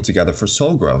brings people together for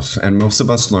soul growth. And most of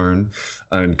us learn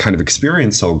and kind of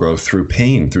experience soul growth through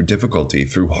pain, through difficulty,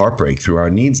 through heartbreak, through our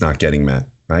needs not getting met,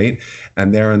 right?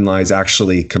 And therein lies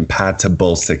actually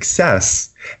compatible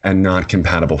success and not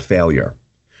compatible failure.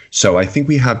 So I think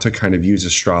we have to kind of use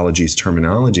astrology's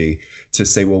terminology to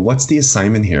say, well, what's the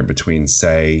assignment here between,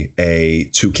 say,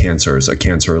 two Cancers, a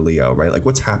Cancer or Leo, right? Like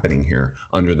what's happening here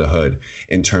under the hood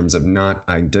in terms of not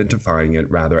identifying it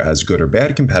rather as good or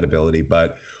bad compatibility,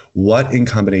 but what in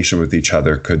combination with each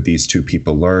other could these two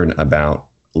people learn about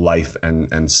life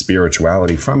and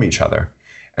spirituality from each other?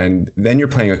 And then you're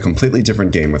playing a completely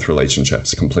different game with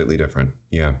relationships, completely different.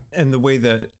 Yeah. And the way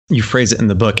that you phrase it in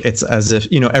the book, it's as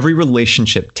if, every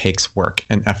relationship takes work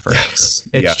and effort. Yes.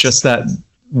 It's just that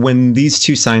when these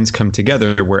two signs come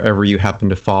together, wherever you happen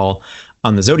to fall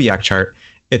on the Zodiac chart,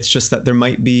 it's just that there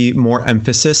might be more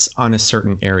emphasis on a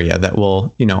certain area that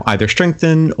will, either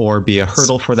strengthen or be a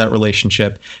hurdle for that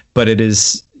relationship. But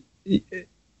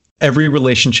every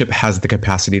relationship has the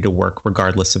capacity to work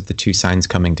regardless of the two signs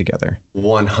coming together.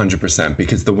 100%,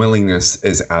 because the willingness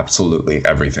is absolutely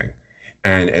everything.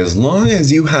 And as long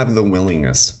as you have the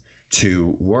willingness to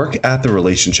work at the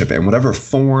relationship in whatever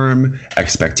form,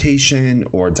 expectation,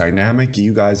 or dynamic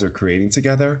you guys are creating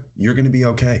together, you're going to be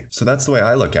okay. So that's the way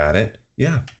I look at it.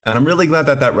 Yeah. And I'm really glad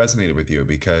that resonated with you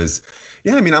because,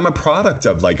 I'm a product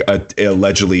of like a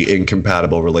allegedly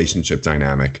incompatible relationship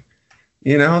dynamic.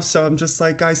 So I'm just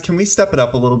like, guys, can we step it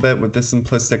up a little bit with this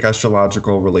simplistic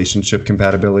astrological relationship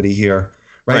compatibility here?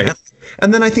 Right.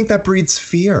 And then I think that breeds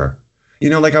fear.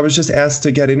 Like I was just asked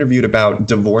to get interviewed about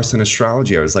divorce and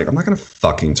astrology. I was like, I'm not going to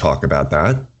fucking talk about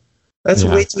that. That's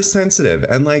way too sensitive.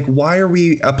 And like, why are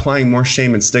we applying more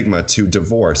shame and stigma to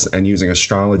divorce and using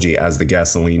astrology as the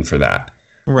gasoline for that?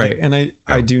 Right. And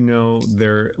I do know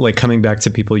they're like coming back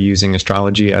to people using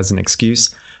astrology as an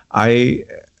excuse. I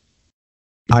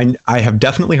have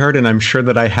definitely heard, and I'm sure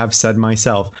that I have said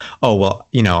myself, oh, well,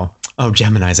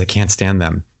 Geminis, I can't stand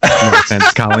them. No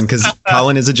offense, Colin, because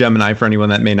Colin is a Gemini for anyone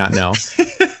that may not know.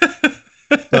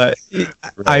 But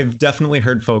I've definitely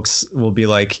heard folks will be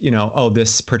like, oh,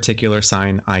 this particular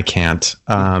sign, I can't,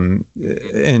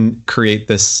 and create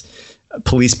this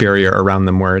police barrier around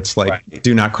them where it's like,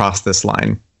 do not cross this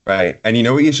line. Right. And you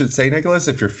know what you should say, Nicholas,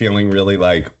 if you're feeling really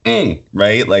like,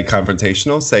 right, like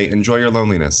confrontational, say, enjoy your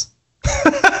loneliness.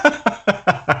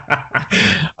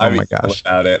 Oh my gosh.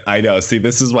 About it. I know. See,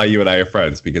 this is why you and I are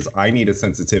friends, because I need a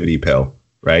sensitivity pill.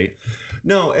 Right.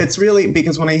 No, it's really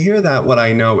because when I hear that, what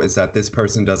I know is that this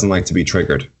person doesn't like to be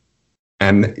triggered.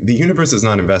 And the universe is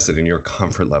not invested in your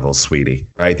comfort level, sweetie.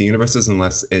 Right. The universe is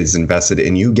invested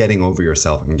in you getting over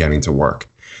yourself and getting to work.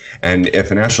 And if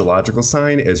an astrological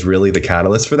sign is really the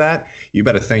catalyst for that, you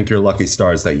better thank your lucky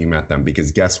stars that you met them.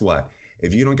 Because guess what?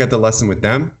 If you don't get the lesson with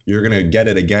them, you're going to get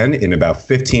it again in about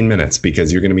 15 minutes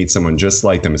because you're going to meet someone just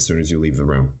like them as soon as you leave the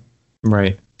room.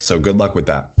 Right. So good luck with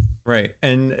that. Right.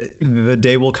 And the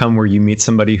day will come where you meet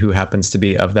somebody who happens to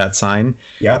be of that sign.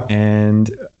 Yeah.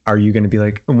 And are you going to be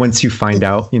like, once you find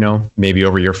out, you know, maybe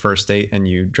over your first date and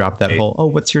you drop that whole, oh,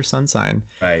 what's your sun sign?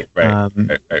 Right.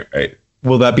 Right.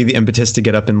 Will that be the impetus to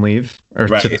get up and leave or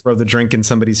to throw the drink in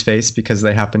somebody's face because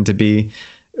they happen to be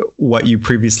what you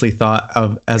previously thought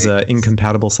of as an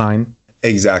incompatible sign?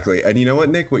 Exactly. And you know what,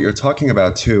 Nick, what you're talking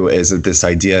about, too, is that this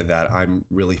idea that I'm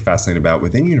really fascinated about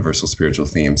within universal spiritual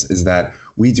themes is that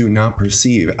we do not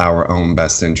perceive our own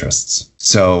best interests.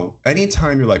 So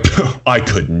anytime you're like, I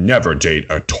could never date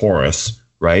a Taurus,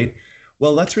 right?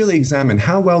 Well, let's really examine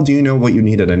how well do you know what you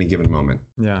need at any given moment?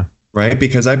 Yeah. Right?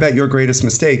 Because I bet your greatest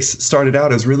mistakes started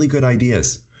out as really good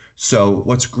ideas. So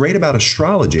what's great about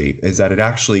astrology is that it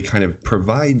actually kind of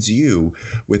provides you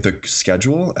with a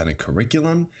schedule and a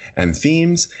curriculum and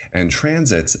themes and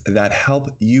transits that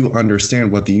help you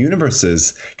understand what the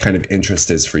universe's kind of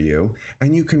interest is for you.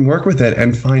 And you can work with it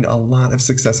and find a lot of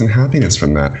success and happiness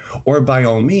from that. Or by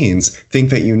all means, think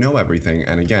that you know everything.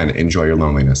 And again, enjoy your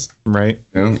loneliness. Right.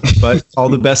 You know? But all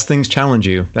the best things challenge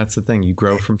you. That's the thing. You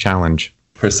grow from challenge.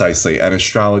 Precisely. And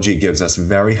astrology gives us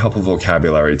very helpful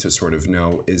vocabulary to sort of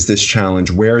know, is this challenge,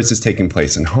 where is this taking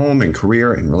place in home and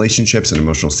career and relationships and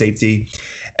emotional safety?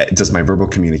 Does my verbal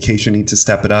communication need to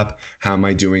step it up? How am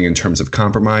I doing in terms of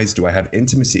compromise? Do I have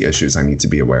intimacy issues I need to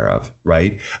be aware of?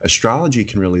 Right? Astrology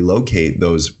can really locate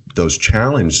those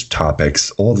challenge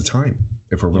topics all the time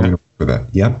if we're willing to work with it.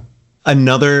 Yep.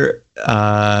 Another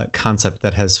concept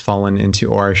that has fallen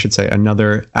into, or I should say,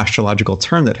 another astrological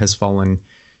term that has fallen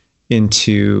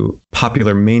into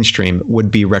popular mainstream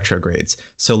would be retrogrades.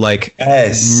 So like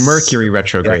Mercury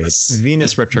retrograde,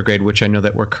 Venus retrograde, which I know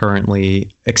that we're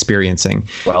currently experiencing.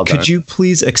 Well done. Could you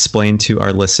please explain to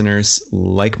our listeners,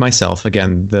 like myself,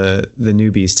 again, the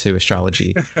newbies to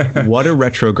astrology, what a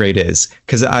retrograde is?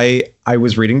 Because I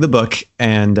was reading the book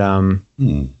and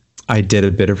I did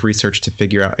a bit of research to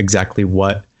figure out exactly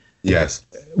what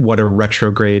a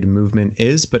retrograde movement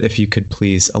is. But if you could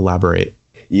please elaborate.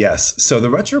 Yes. So the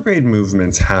retrograde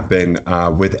movements happen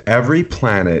with every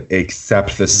planet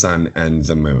except the sun and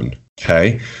the moon.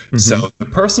 Okay. Mm-hmm. So the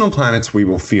personal planets we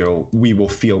will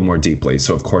feel more deeply.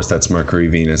 So of course that's Mercury,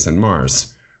 Venus, and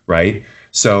Mars, right?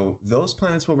 So those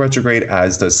planets will retrograde,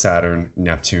 as does Saturn,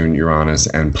 Neptune, Uranus,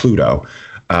 and Pluto.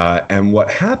 And what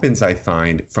happens, I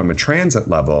find, from a transit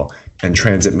level, and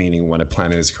transit meaning when a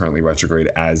planet is currently retrograde,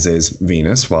 as is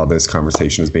Venus, while this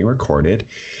conversation is being recorded,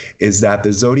 is that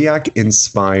the zodiac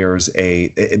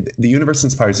the universe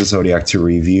inspires the zodiac to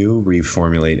review,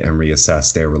 reformulate, and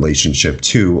reassess their relationship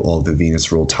to all the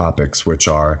Venus ruled topics, which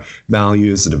are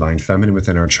values, the divine feminine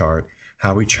within our chart,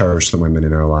 how we cherish the women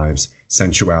in our lives,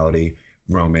 sensuality,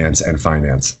 romance, and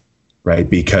finance, right?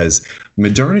 Because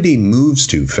modernity moves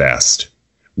too fast.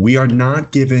 We are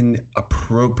not given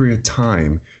appropriate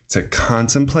time to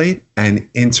contemplate and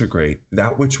integrate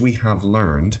that which we have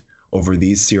learned over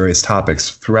these serious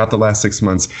topics throughout the last 6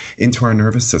 months into our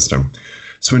nervous system.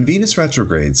 So when Venus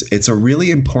retrogrades, it's a really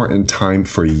important time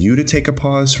for you to take a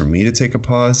pause, for me to take a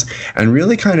pause, and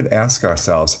really kind of ask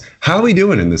ourselves, how are we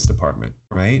doing in this department,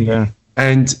 right? Yeah.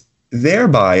 And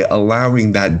thereby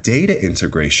allowing that data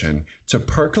integration to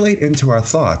percolate into our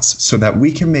thoughts so that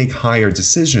we can make higher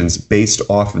decisions based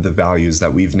off of the values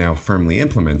that we've now firmly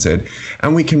implemented,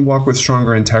 and we can walk with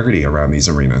stronger integrity around these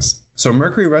arenas. So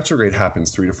Mercury retrograde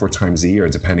happens 3 to 4 times a year,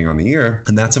 depending on the year.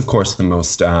 And that's, of course, the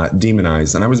most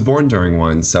demonized. And I was born during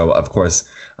one. So, of course,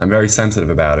 I'm very sensitive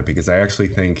about it because I actually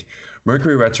think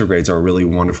Mercury retrogrades are a really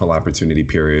wonderful opportunity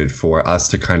period for us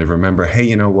to kind of remember, hey,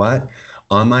 you know what?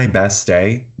 On my best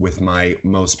day, with my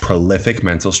most prolific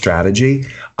mental strategy,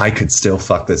 I could still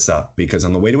fuck this up because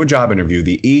on the way to a job interview,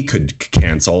 the E could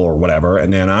cancel or whatever,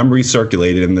 and then I'm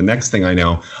recirculated, and the next thing I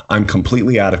know, I'm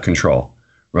completely out of control,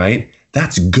 right?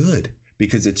 That's good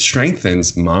because it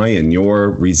strengthens my and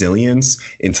your resilience,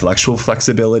 intellectual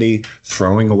flexibility,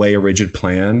 throwing away a rigid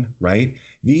plan, right?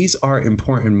 These are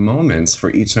important moments for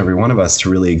each and every one of us to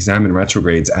really examine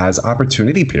retrogrades as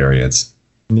opportunity periods.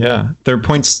 Yeah, there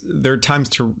are times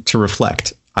to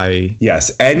reflect.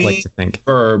 Yes, any like to think.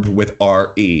 verb with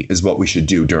RE is what we should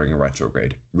do during a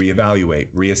retrograde.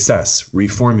 Reevaluate, reassess,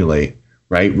 reformulate,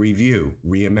 right? Review,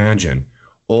 reimagine.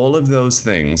 All of those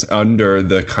things under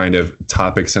the kind of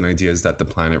topics and ideas that the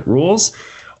planet rules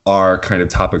are kind of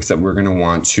topics that we're going to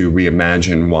want to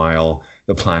reimagine while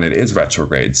the planet is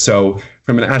retrograde. So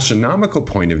from an astronomical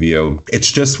point of view,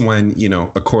 it's just when,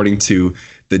 according to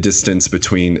the distance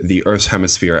between the Earth's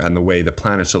hemisphere and the way the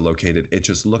planets are located, it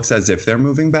just looks as if they're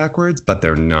moving backwards, but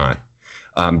they're not.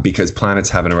 Because planets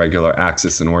have an irregular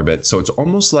axis in orbit. So it's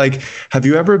almost like, have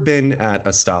you ever been at a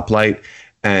stoplight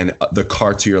and the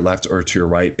car to your left or to your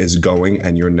right is going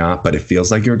and you're not, but it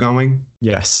feels like you're going?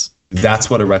 Yes. That's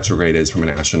what a retrograde is from an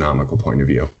astronomical point of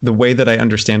view. The way that I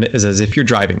understand it is as if you're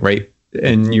driving, right?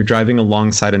 And you're driving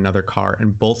alongside another car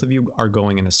and both of you are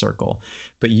going in a circle,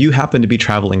 but you happen to be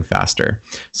traveling faster.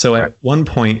 So at one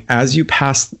point, as you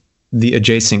pass the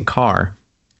adjacent car,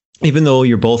 even though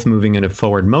you're both moving in a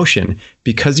forward motion,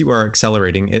 because you are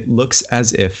accelerating, it looks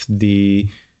as if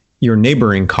your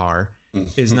neighboring car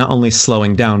is not only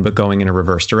slowing down but going in a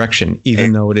reverse direction,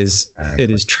 even though it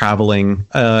is traveling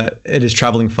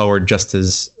forward just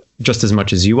as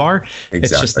much as you are. Exactly.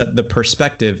 It's just that the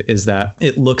perspective is that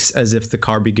it looks as if the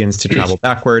car begins to travel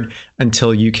backward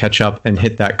until you catch up and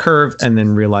hit that curve and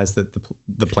then realize that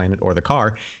the planet or the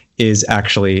car is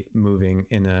actually moving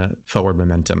in a forward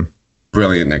momentum.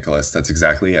 Brilliant, Nicholas. That's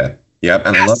exactly it. Yep.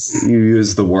 And I love that you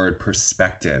use the word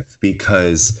perspective,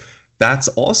 because that's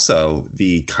also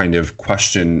the kind of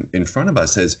question in front of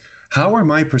us is, how are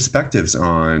my perspectives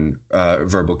on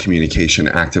verbal communication,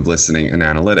 active listening, and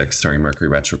analytics during Mercury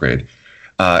retrograde?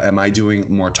 Am I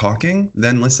doing more talking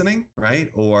than listening, right?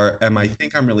 Or am I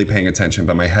think I'm really paying attention,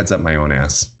 but my head's up my own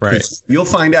ass? Right. You'll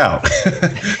find out.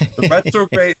 The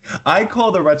retrograde, I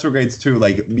call the retrogrades too,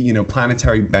 like,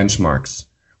 planetary benchmarks,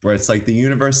 where it's like the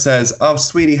universe says, oh,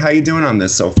 sweetie, how you doing on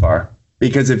this so far?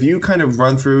 Because if you kind of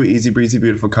run through easy breezy,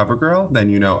 beautiful cover girl,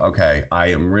 then okay, I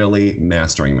am really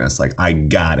mastering this. Like, I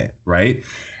got it, right?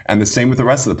 And the same with the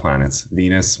rest of the planets,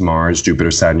 Venus, Mars, Jupiter,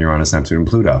 Saturn, Uranus, Neptune, and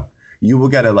Pluto. You will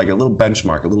get a little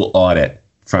benchmark, a little audit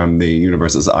from the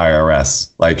universe's IRS.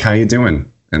 Like, how you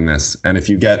doing in this? And if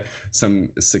you get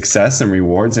some success and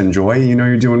rewards and joy,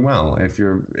 you're doing well. If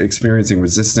you're experiencing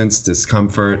resistance,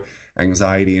 discomfort,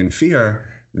 anxiety, and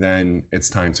fear, then it's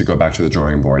time to go back to the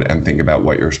drawing board and think about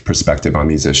what your perspective on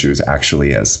these issues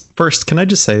actually is. First, can I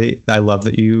just say I love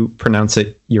that you pronounce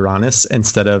it Uranus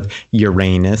instead of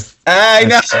Uranus? I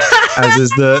know. As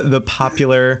is the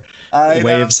popular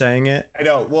way of saying it. I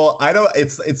know. Well, I don't.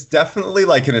 It's definitely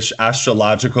like an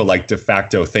astrological, like, de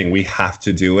facto thing. We have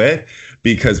to do it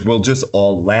because we'll just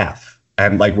all laugh.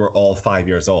 And like, we're all 5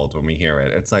 years old when we hear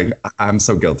it. It's like, I'm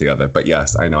so guilty of it. But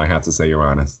yes, I know I have to say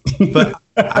Uranus. But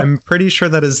I'm pretty sure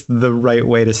that is the right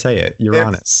way to say it.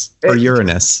 Uranus. Or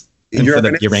Uranus. Instead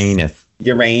of Uranus.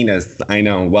 Uranus. I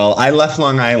know. Well, I left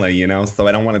Long Island, so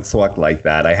I don't want to talk like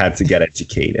that. I had to get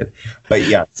educated. But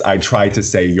yes, I tried to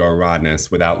say Uranus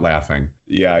without laughing.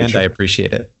 Yeah. I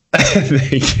appreciate it.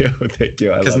 Thank you.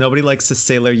 Because nobody likes to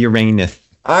say their Uranus.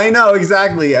 I know,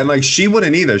 exactly. And like, she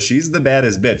wouldn't either. She's the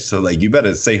baddest bitch. So like, you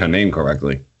better say her name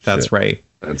correctly. That's right.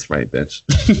 That's right, bitch.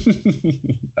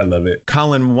 I love it.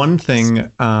 Colin, one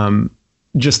thing,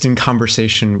 just in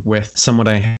conversation with someone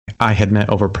I had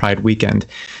met over Pride weekend,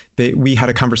 we had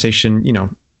a conversation,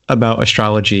 about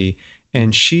astrology.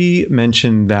 And she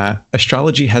mentioned that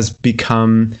astrology has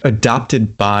become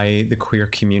adopted by the queer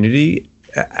community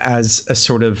as a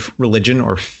sort of religion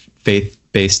or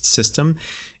faith-based system,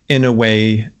 in a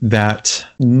way that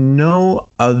no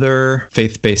other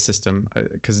faith-based system,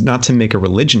 because not to make a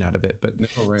religion out of it, but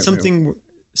something.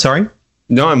 Sorry?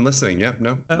 No, I'm listening. Yep.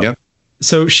 No. Yep.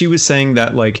 So she was saying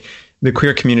that like the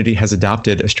queer community has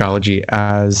adopted astrology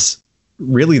as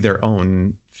really their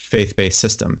own faith-based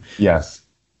system. Yes.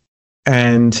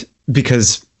 And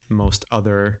because most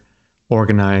other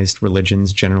organized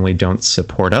religions generally don't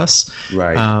support us.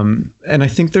 Right. And I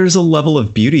think there's a level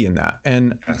of beauty in that.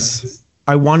 And yes.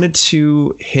 I wanted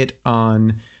to hit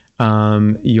on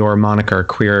your moniker,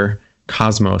 Queer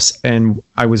Cosmos, and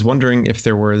I was wondering if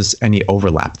there was any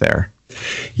overlap there.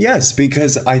 Yes,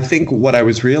 because I think what I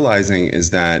was realizing is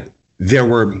that there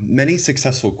were many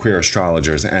successful queer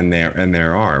astrologers, and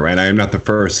there are, right? I am not the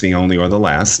first, the only, or the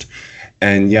last.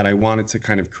 And yet I wanted to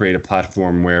kind of create a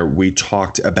platform where we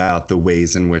talked about the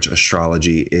ways in which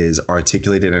astrology is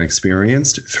articulated and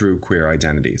experienced through queer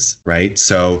identities, right?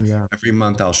 So Every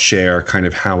month I'll share kind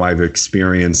of how I've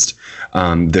experienced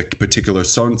the particular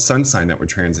sun sign that we're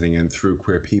transiting in through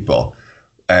queer people.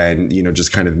 and, you know,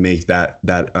 just kind of make that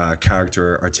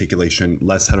character articulation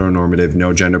less heteronormative,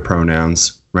 no gender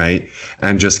pronouns, right?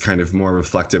 And just kind of more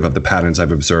reflective of the patterns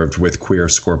I've observed with queer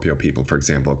Scorpio people, for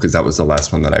example, because that was the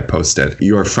last one that I posted.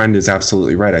 Your friend is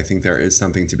absolutely right. I think there is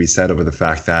something to be said over the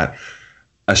fact that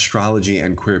astrology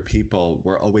and queer people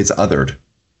were always othered,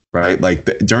 right? Like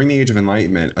during the Age of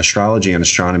Enlightenment, astrology and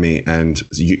astronomy and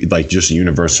like just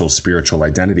universal spiritual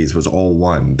identities was all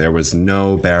one. There was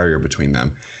no barrier between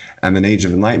them. And then Age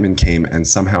of Enlightenment came, and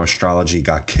somehow astrology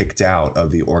got kicked out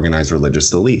of the organized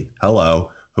religious elite.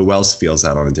 Hello, who else feels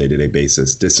that on a day-to-day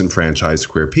basis? Disenfranchised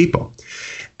queer people.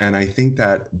 And I think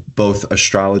that both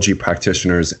astrology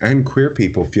practitioners and queer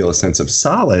people feel a sense of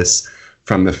solace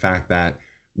from the fact that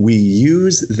we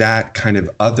use that kind of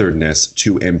otherness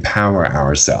to empower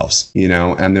ourselves, you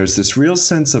know, and there's this real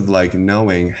sense of like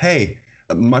knowing, hey,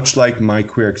 much like my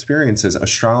queer experiences,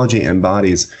 astrology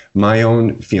embodies my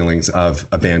own feelings of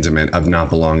abandonment, of not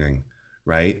belonging,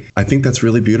 right? I think that's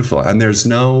really beautiful. And there's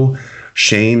no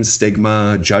shame,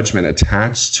 stigma, judgment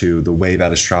attached to the way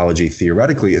that astrology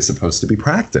theoretically is supposed to be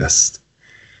practiced.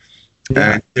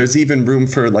 Yeah. And there's even room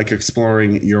for like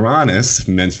exploring Uranus,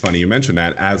 it's funny you mentioned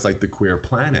that, as like the queer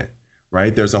planet,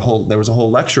 right? There was a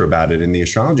whole lecture about it in the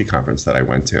astrology conference that I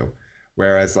went to.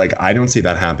 Whereas, like, I don't see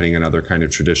that happening in other kind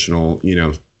of traditional, you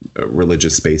know,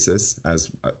 religious spaces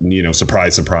as, you know,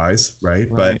 surprise, surprise, right?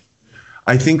 But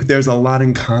I think there's a lot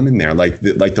in common there, like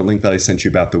the link that I sent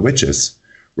you about the witches,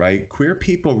 right? Queer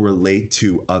people relate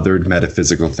to othered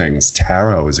metaphysical things.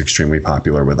 Tarot is extremely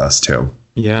popular with us, too.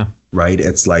 Yeah. Right?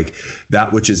 It's like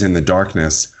that which is in the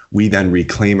darkness, we then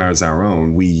reclaim as our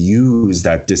own. We use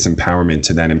that disempowerment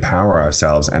to then empower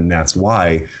ourselves. And that's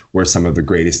why we're some of the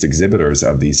greatest exhibitors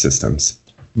of these systems.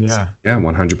 Yeah. Yeah,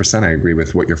 100%. I agree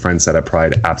with what your friend said at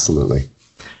Pride. Absolutely.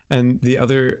 And the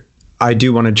other, I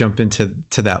do want to jump into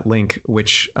that link,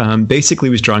 which basically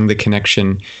was drawing the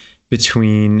connection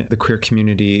between the queer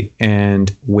community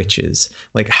and witches,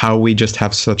 like how we just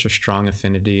have such a strong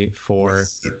affinity for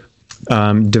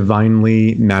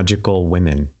divinely magical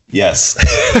women. Yes.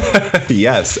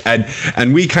 Yes.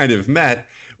 And we kind of met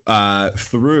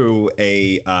through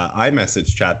a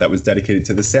iMessage chat that was dedicated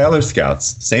to the Sailor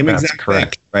Scouts. Same That's exact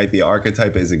correct. Thing, right? The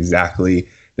archetype is exactly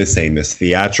the same. This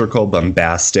theatrical,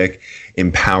 bombastic,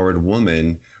 empowered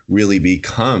woman really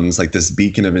becomes like this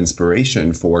beacon of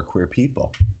inspiration for queer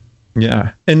people.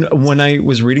 Yeah. And when I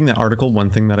was reading that article, one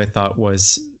thing that I thought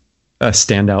was a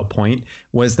standout point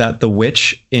was that the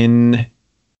witch in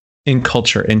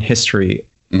culture, in history,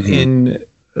 in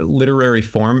literary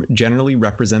form generally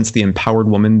represents the empowered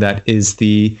woman that is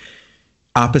the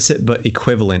opposite but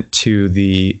equivalent to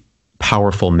the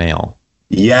powerful male.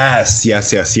 Yes.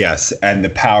 And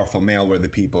the powerful male were the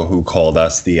people who called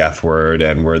us the F word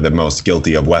and were the most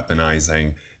guilty of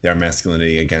weaponizing their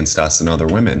masculinity against us and other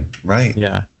women. Right.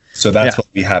 Yeah. So that's what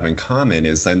we have in common,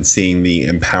 is then seeing the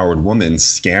empowered woman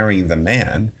scaring the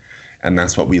man. And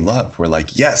that's what we love. We're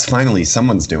like, yes, finally,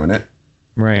 someone's doing it.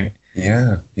 Right.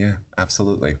 Yeah,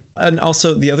 absolutely. And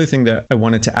also the other thing that I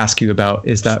wanted to ask you about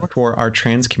is that for our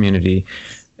trans community,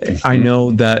 I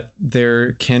know that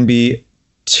there can be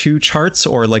two charts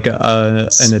or like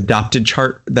an adopted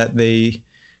chart that they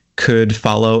could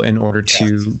follow in order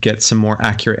to get some more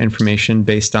accurate information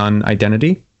based on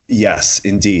identity. Yes,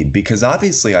 indeed. Because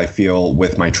obviously I feel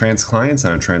with my trans clients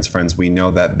and our trans friends, we know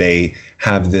that they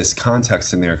have this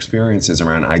context in their experiences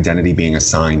around identity being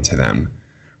assigned to them.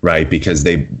 Right, because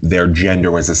their gender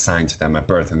was assigned to them at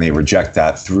birth, and they reject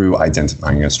that through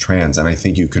identifying as trans. And I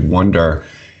think you could wonder,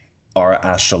 are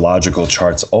astrological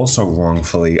charts also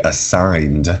wrongfully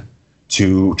assigned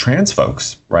to trans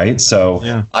folks? Right. So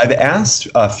I've asked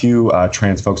a few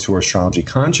trans folks who are astrology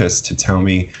conscious to tell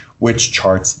me which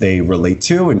charts they relate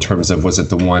to in terms of, was it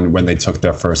the one when they took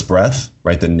their first breath,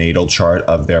 right? The natal chart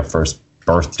of their first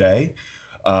birthday.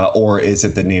 Or is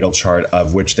it the natal chart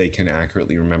of which they can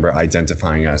accurately remember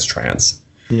identifying as trans?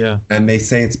 Yeah. And they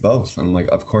say it's both. I'm like,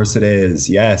 of course it is.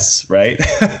 Yes. Right.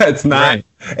 It's not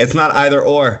either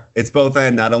or. It's both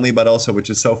and, not only, but also, which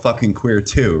is so fucking queer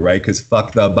too. Right. Because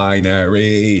fuck the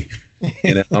binary.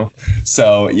 You know,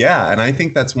 so yeah, and I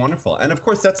think that's wonderful. And of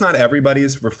course, that's not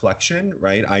everybody's reflection,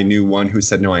 right? I knew one who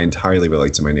said, no, I entirely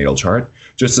relate to my natal chart,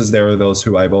 just as there are those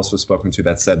who I've also spoken to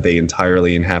that said they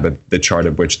entirely inhabit the chart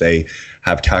of which they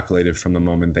have calculated from the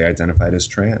moment they identified as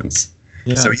trans.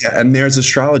 Yeah. So yeah, and there's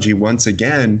astrology once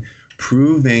again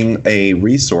proving a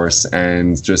resource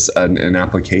and just an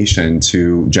application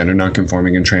to gender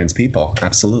nonconforming and trans people.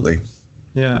 Absolutely.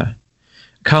 Yeah.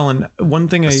 Colin, one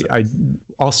thing I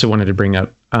also wanted to bring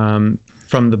up,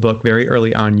 from the book very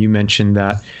early on, you mentioned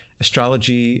that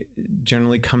astrology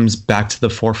generally comes back to the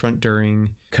forefront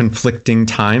during conflicting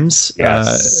times.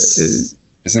 Yes.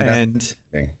 And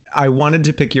I wanted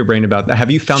to pick your brain about that.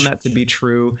 Have you found that to be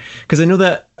true? Because I know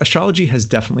that astrology has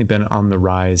definitely been on the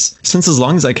rise since as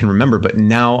long as I can remember. But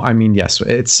now, I mean, yes,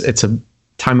 it's a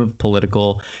time of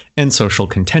political and social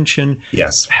contention.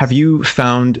 Yes. Have you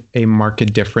found a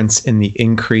marked difference in the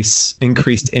increased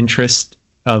interest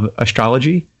of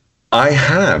astrology? I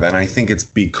have, and I think it's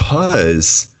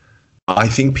because I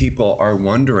think people are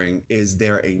wondering, is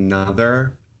there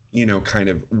another kind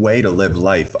of way to live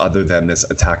life other than this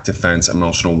attack, defense,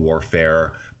 emotional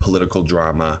warfare, political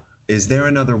drama? Is there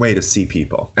another way to see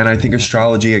people? And I think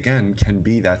astrology, again, can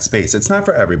be that space. It's not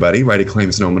for everybody, right? It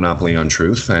claims no monopoly on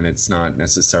truth, and it's not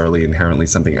necessarily inherently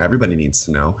something everybody needs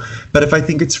to know. But if I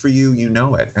think it's for you, you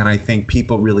know it. And I think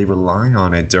people really rely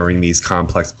on it during these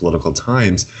complex political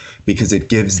times because it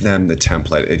gives them the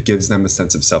template. It gives them a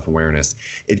sense of self-awareness.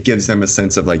 It gives them a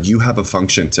sense of like, you have a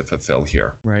function to fulfill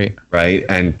here. Right. Right.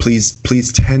 And please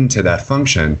tend to that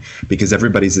function because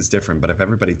everybody's is different. But if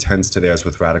everybody tends to theirs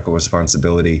with radical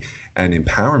responsibility and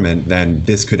empowerment, then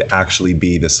this could actually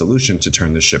be the solution to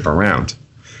turn the ship around.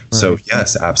 Right. So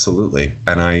yes, absolutely.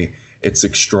 And it's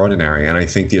extraordinary. And I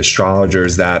think the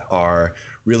astrologers that are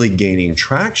really gaining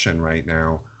traction right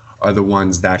now are the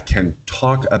ones that can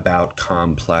talk about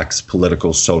complex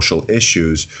political, social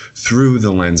issues through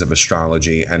the lens of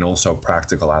astrology and also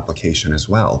practical application as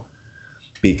well.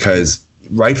 Because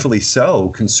rightfully so,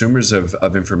 consumers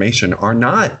of information are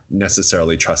not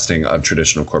necessarily trusting of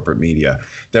traditional corporate media.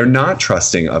 They're not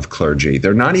trusting of clergy.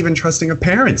 They're not even trusting of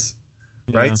parents,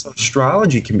 right? So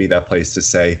astrology can be that place to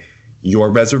say,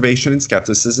 your reservation and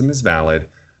skepticism is valid.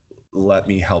 Let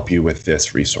me help you with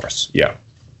this resource. Yeah.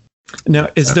 Now,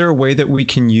 is there a way that we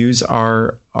can use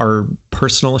our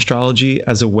personal astrology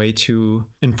as a way to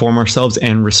inform ourselves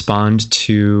and respond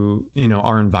to,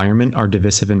 our environment, our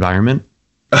divisive environment?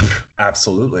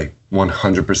 Absolutely.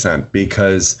 100%.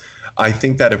 Because I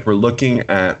think that if we're looking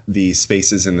at the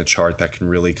spaces in the chart that can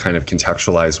really kind of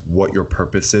contextualize what your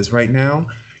purpose is right now,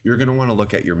 you're going to want to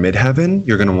look at your midheaven.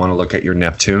 You're going to want to look at your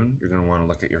Neptune. You're going to want to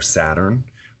look at your Saturn,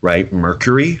 right?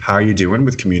 Mercury. How are you doing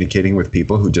with communicating with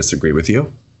people who disagree with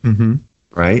you? Mm-hmm.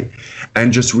 Right.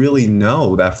 And just really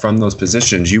know that from those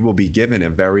positions, you will be given a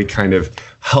very kind of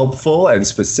helpful and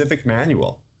specific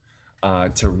manual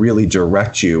to really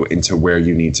direct you into where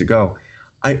you need to go.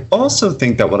 I also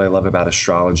think that what I love about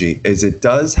astrology is it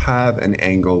does have an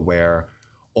angle where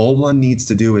all one needs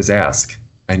to do is ask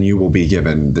and you will be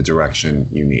given the direction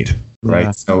you need. Right.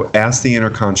 Yeah. So ask the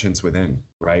inner conscience within.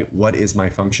 Right. What is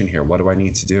my function here? What do I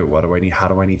need to do? What do I need? How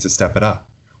do I need to step it up?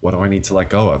 What do I need to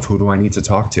let go of? Who do I need to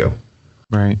talk to?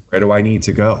 Right. Where do I need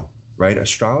to go? Right.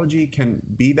 Astrology can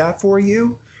be that for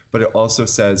you, but it also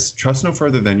says trust no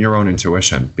further than your own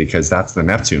intuition, because that's the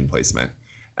Neptune placement.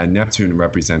 And Neptune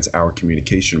represents our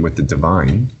communication with the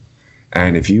divine.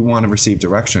 And if you want to receive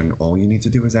direction, all you need to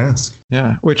do is ask.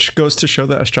 Yeah, which goes to show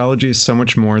that astrology is so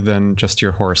much more than just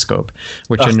your horoscope,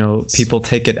 which I know people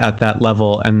take it at that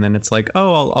level. And then it's like,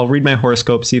 oh, I'll read my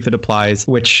horoscope, see if it applies,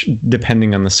 which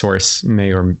depending on the source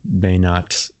may or may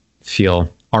not feel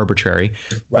arbitrary.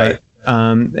 Right.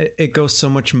 But it goes so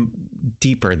much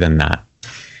deeper than that.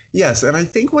 Yes. And I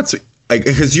think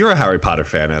because you're a Harry Potter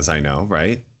fan, as I know,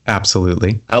 right?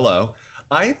 Absolutely. Hello.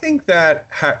 I think that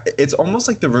it's almost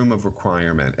like the room of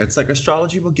requirement. It's like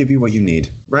astrology will give you what you need,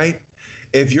 right?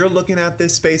 If you're looking at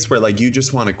this space where like you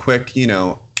just want a quick,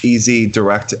 easy,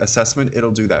 direct assessment,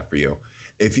 it'll do that for you.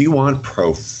 If you want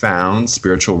profound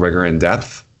spiritual rigor and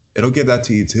depth, it'll give that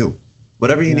to you too.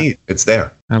 Whatever you need, it's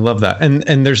there. I love that.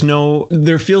 And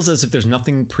there feels as if there's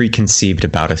nothing preconceived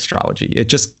about astrology. It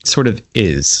just sort of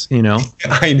is,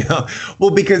 I know.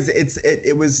 Well, because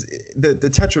it was the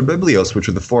Tetrabiblios, which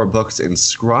were the 4 books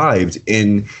inscribed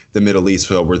in the Middle East.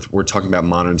 So we're talking about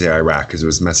modern day Iraq, because it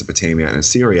was Mesopotamia and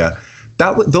Assyria.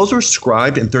 Those were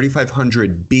scribed in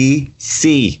 3500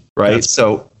 BC, right? That's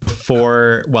so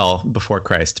before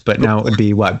Christ, but now it would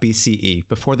be what, BCE,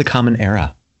 before the Common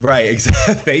Era. Right,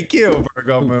 exactly. Thank you,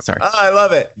 Virgo Moon. Sorry. I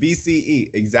love it. BCE,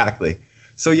 exactly.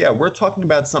 So yeah, we're talking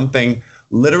about something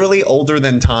literally older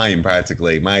than time,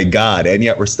 practically. My God. And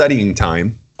yet we're studying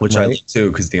time, which I like too,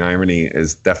 because the irony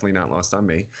is definitely not lost on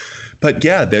me. But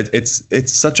yeah,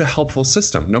 it's such a helpful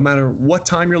system. No matter what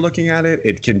time you're looking at it,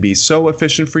 it can be so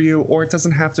efficient for you, or it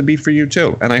doesn't have to be for you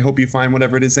too. And I hope you find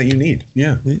whatever it is that you need.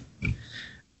 Yeah.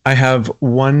 I have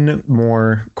one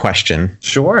more question.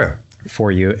 Sure.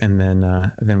 for you, and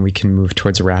then we can move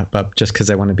towards a wrap up, just because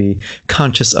I want to be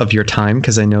conscious of your time,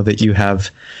 because I know that you have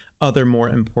other more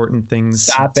important things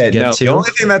Stop to it. get No, to. the only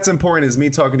thing that's important is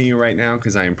me talking to you right now,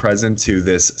 because I am present to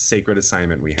this sacred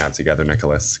assignment we have together,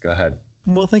 Nicholas. Go ahead.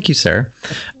 Well, thank you, sir.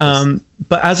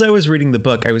 But as I was reading the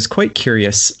book, I was quite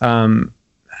curious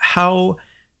how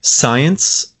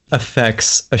science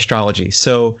affects astrology.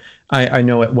 So I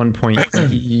know at one point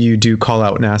you do call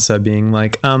out NASA being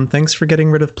like, thanks for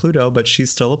getting rid of Pluto, but she's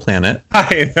still a planet.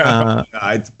 I know.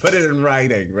 I put it in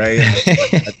writing, right?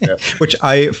 Which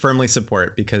I firmly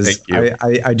support, because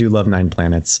I do love 9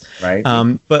 planets. Right.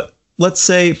 But let's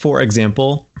say, for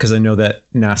example, because I know that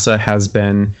NASA has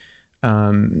been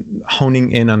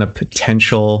honing in on a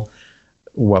potential,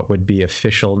 what would be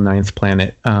official 9th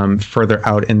planet further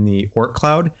out in the Oort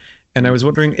cloud. And I was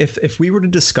wondering if we were to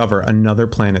discover another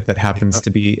planet that happens to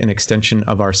be an extension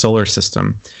of our solar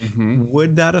system,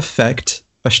 would that affect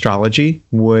astrology?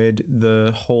 Would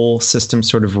the whole system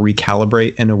sort of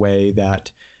recalibrate in a way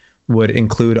that would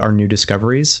include our new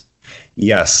discoveries?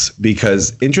 Yes,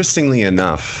 because interestingly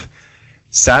enough,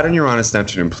 Saturn, Uranus,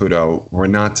 Neptune, and Pluto were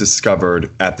not discovered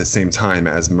at the same time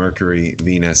as Mercury,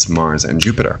 Venus, Mars, and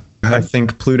Jupiter. I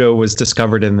think Pluto was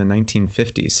discovered in the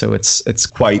 1950s, so it's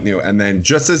quite new. And then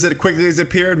just as quickly as it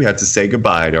appeared, we had to say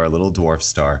goodbye to our little dwarf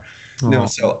star. No,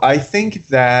 so I think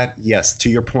that, yes, to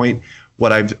your point,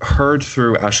 what I've heard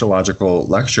through astrological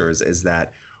lectures is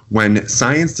that when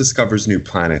science discovers new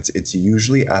planets, it's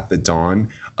usually at the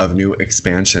dawn of new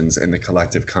expansions in the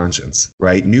collective conscience,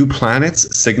 right? New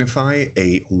planets signify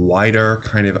a wider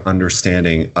kind of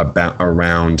understanding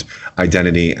around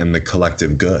identity and the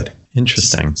collective good.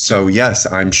 Interesting. So yes,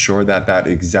 I'm sure that that's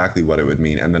exactly what it would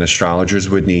mean. And then astrologers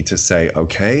would need to say,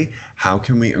 okay, how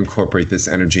can we incorporate this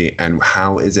energy, and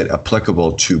how is it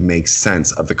applicable to make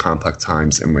sense of the complex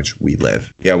times in which we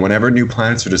live? Yeah, whenever new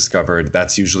planets are discovered,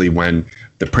 that's usually when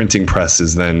the printing press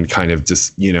is then kind of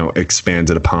just,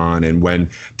 expanded upon, and when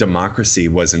democracy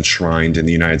was enshrined in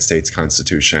the United States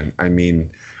Constitution. I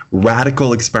mean,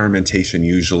 radical experimentation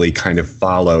usually kind of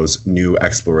follows new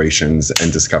explorations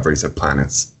and discoveries of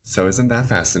planets. So isn't that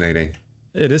fascinating?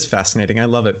 It is fascinating. I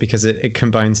love it because it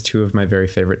combines 2 of my very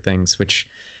favorite things, which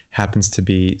happens to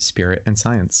be spirit and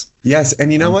science. Yes.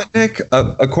 And you know what, Nick?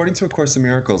 According to A Course in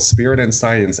Miracles, spirit and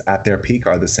science at their peak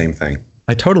are the same thing.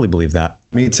 I totally believe that.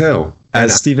 Me too.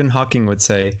 As Stephen Hawking would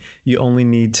say, you only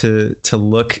need to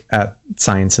look at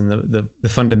science and the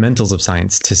fundamentals of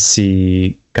science to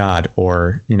see God,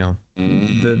 or,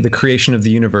 the creation of the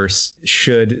universe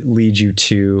should lead you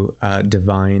to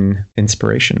divine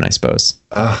inspiration, I suppose.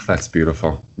 Oh, that's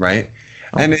beautiful, right?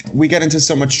 And we get into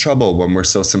so much trouble when we're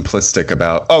so simplistic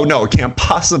about, oh, no, it can't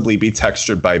possibly be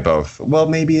textured by both. Well,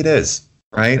 maybe it is.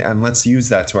 Right. And let's use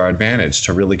that to our advantage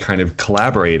to really kind of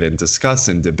collaborate and discuss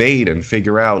and debate and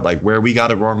figure out like where we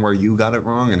got it wrong, where you got it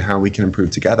wrong, and how we can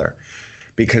improve together.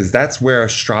 Because that's where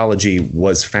astrology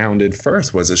was founded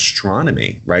first, was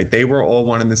astronomy. Right. They were all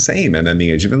one and the same. And then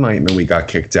the Age of Enlightenment, we got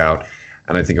kicked out.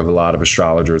 And I think of a lot of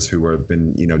astrologers who have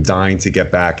been, dying to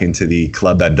get back into the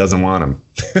club that doesn't want them.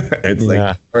 It's like,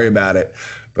 don't worry about it.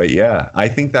 But yeah, I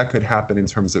think that could happen in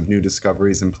terms of new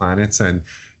discoveries in planets and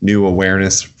new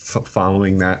awareness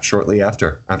following that shortly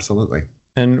after. Absolutely.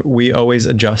 And we always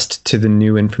adjust to the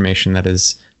new information that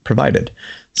is provided.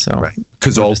 So,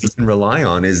 because all we can rely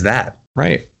on is that.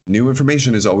 Right. New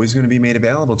information is always going to be made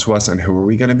available to us. And who are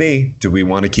we going to be? Do we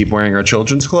want to keep wearing our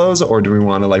children's clothes, or do we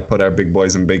want to put our big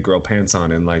boys and big girl pants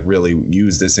on and really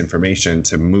use this information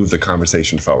to move the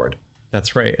conversation forward?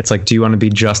 That's right. It's like, do you want to be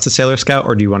just a Sailor Scout,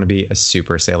 or do you want to be a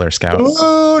Super Sailor Scout?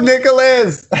 Ooh,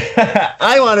 Nicholas!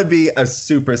 I want to be a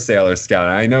Super Sailor Scout.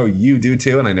 I know you do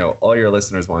too, and I know all your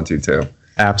listeners want to too.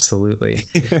 Absolutely.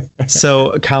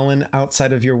 So, Colin,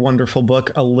 outside of your wonderful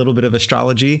book, A Little Bit of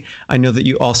Astrology, I know that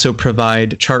you also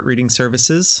provide chart reading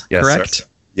services, correct? Sir.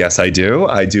 Yes, I do.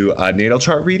 I do natal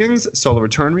chart readings, solar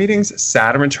return readings,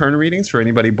 Saturn return readings for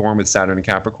anybody born with Saturn and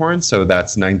Capricorn. So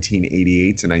that's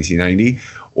 1988 to 1990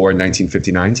 or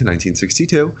 1959 to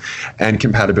 1962, and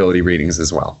compatibility readings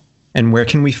as well. And where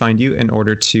can we find you in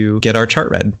order to get our chart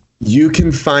read? You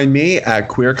can find me at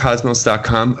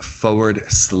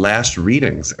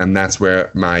queercosmos.com/readings. And that's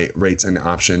where my rates and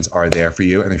options are there for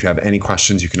you. And if you have any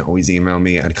questions, you can always email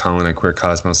me at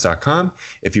colin@queercosmos.com.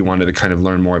 If you wanted to kind of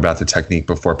learn more about the technique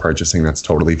before purchasing, that's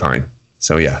totally fine.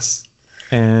 So yes.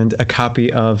 And a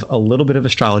copy of A Little Bit of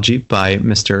Astrology by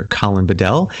Mr. Colin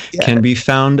Bedell can be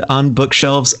found on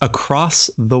bookshelves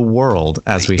across the world,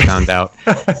 as we found out.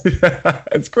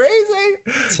 It's crazy.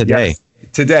 Today. Yes.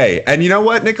 Today. And you know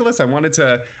what, Nicholas, I wanted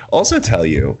to also tell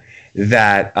you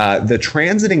that the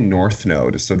transiting North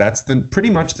Node, so that's pretty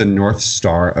much the North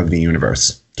Star of the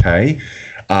universe, okay,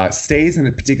 stays in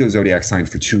a particular zodiac sign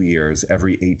for 2 years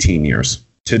every 18 years.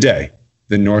 Today,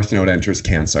 the North Node enters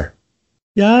Cancer.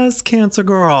 Yes, Cancer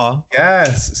girl.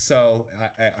 Yes. So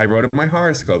I wrote in my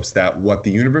horoscopes that what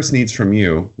the universe needs from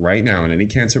you right now, and any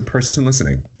Cancer person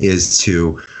listening, is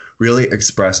to really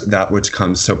express that which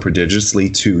comes so prodigiously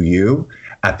to you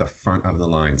at the front of the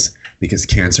lines, because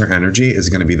Cancer energy is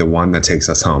going to be the one that takes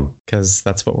us home. Because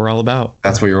that's what we're all about.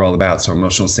 That's what you're all about. So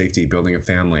emotional safety, building a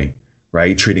family,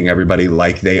 right? Treating everybody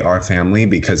like they are family,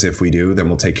 because if we do, then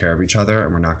we'll take care of each other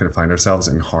and we're not going to find ourselves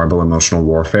in horrible emotional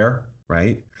warfare,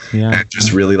 right? Yeah. And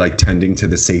just really like tending to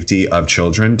the safety of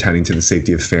children, tending to the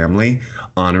safety of family,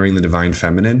 honoring the divine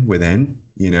feminine within,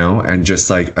 you know, and just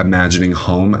like imagining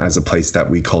home as a place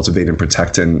that we cultivate and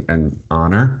protect and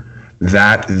honor.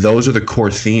 Those are the core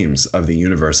themes of the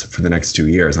universe for the next 2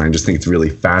 years. And I just think it's really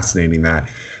fascinating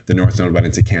that the North Node went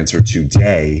into Cancer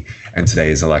today, and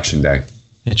today is election day.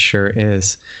 It sure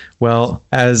is. Well,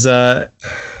 as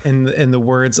in the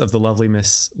words of the lovely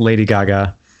Miss Lady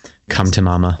Gaga, come to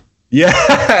mama.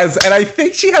 Yes, and I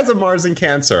think she has a Mars in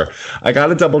Cancer. I got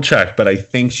to double check, but I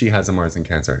think she has a Mars in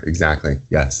Cancer. Exactly.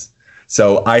 Yes.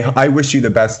 So I wish you the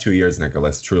best 2 years,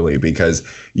 Nicholas, truly, because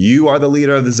you are the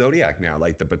leader of the Zodiac now.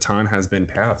 Like, the baton has been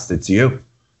passed. It's you.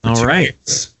 All right.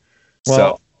 Well,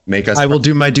 so make us. I will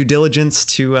do my due diligence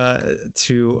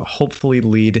to hopefully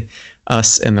lead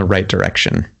us in the right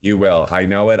direction. You will. I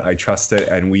know it. I trust it.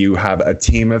 And you have a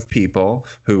team of people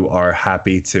who are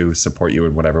happy to support you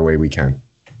in whatever way we can.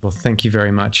 Well, thank you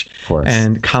very much. Of course.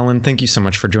 And Colin, thank you so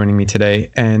much for joining me today.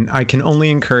 And I can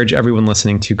only encourage everyone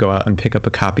listening to go out and pick up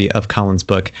a copy of Colin's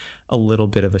book, A Little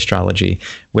Bit of Astrology,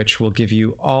 which will give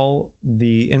you all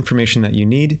the information that you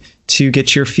need to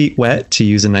get your feet wet, to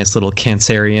use a nice little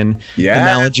Cancerian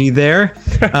analogy there,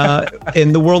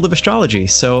 in the world of astrology.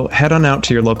 So head on out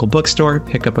to your local bookstore,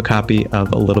 pick up a copy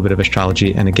of A Little Bit of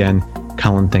Astrology. And again,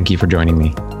 Colin, thank you for joining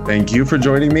me. Thank you for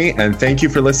joining me, and thank you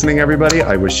for listening, everybody.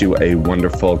 I wish you a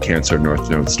wonderful Cancer North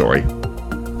Node story.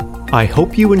 I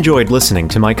hope you enjoyed listening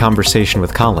to my conversation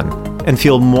with Colin and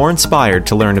feel more inspired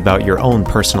to learn about your own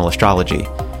personal astrology.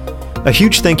 A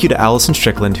huge thank you to Allison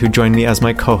Strickland, who joined me as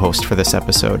my co-host for this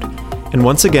episode. And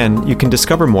once again, you can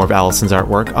discover more of Allison's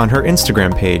artwork on her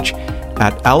Instagram page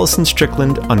at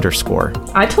AllisonStrickland_.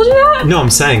 I told you that? No, I'm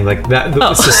saying like that.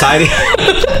 The society.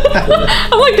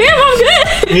 I'm like, damn, I'm good.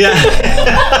 Yeah.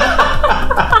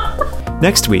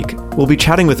 Next week, we'll be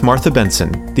chatting with Martha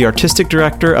Benson, the artistic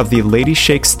director of the Lady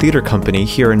Shakes Theater Company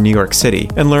here in New York City,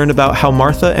 and learn about how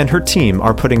Martha and her team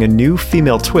are putting a new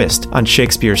female twist on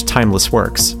Shakespeare's timeless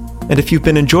works. And if you've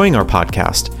been enjoying our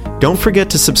podcast, don't forget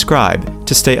to subscribe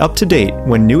to stay up to date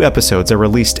when new episodes are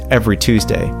released every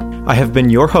Tuesday. I have been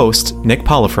your host, Nick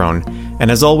Polifrone, and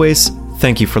as always,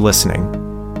 thank you for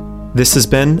listening. This has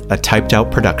been a Typed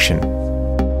Out production.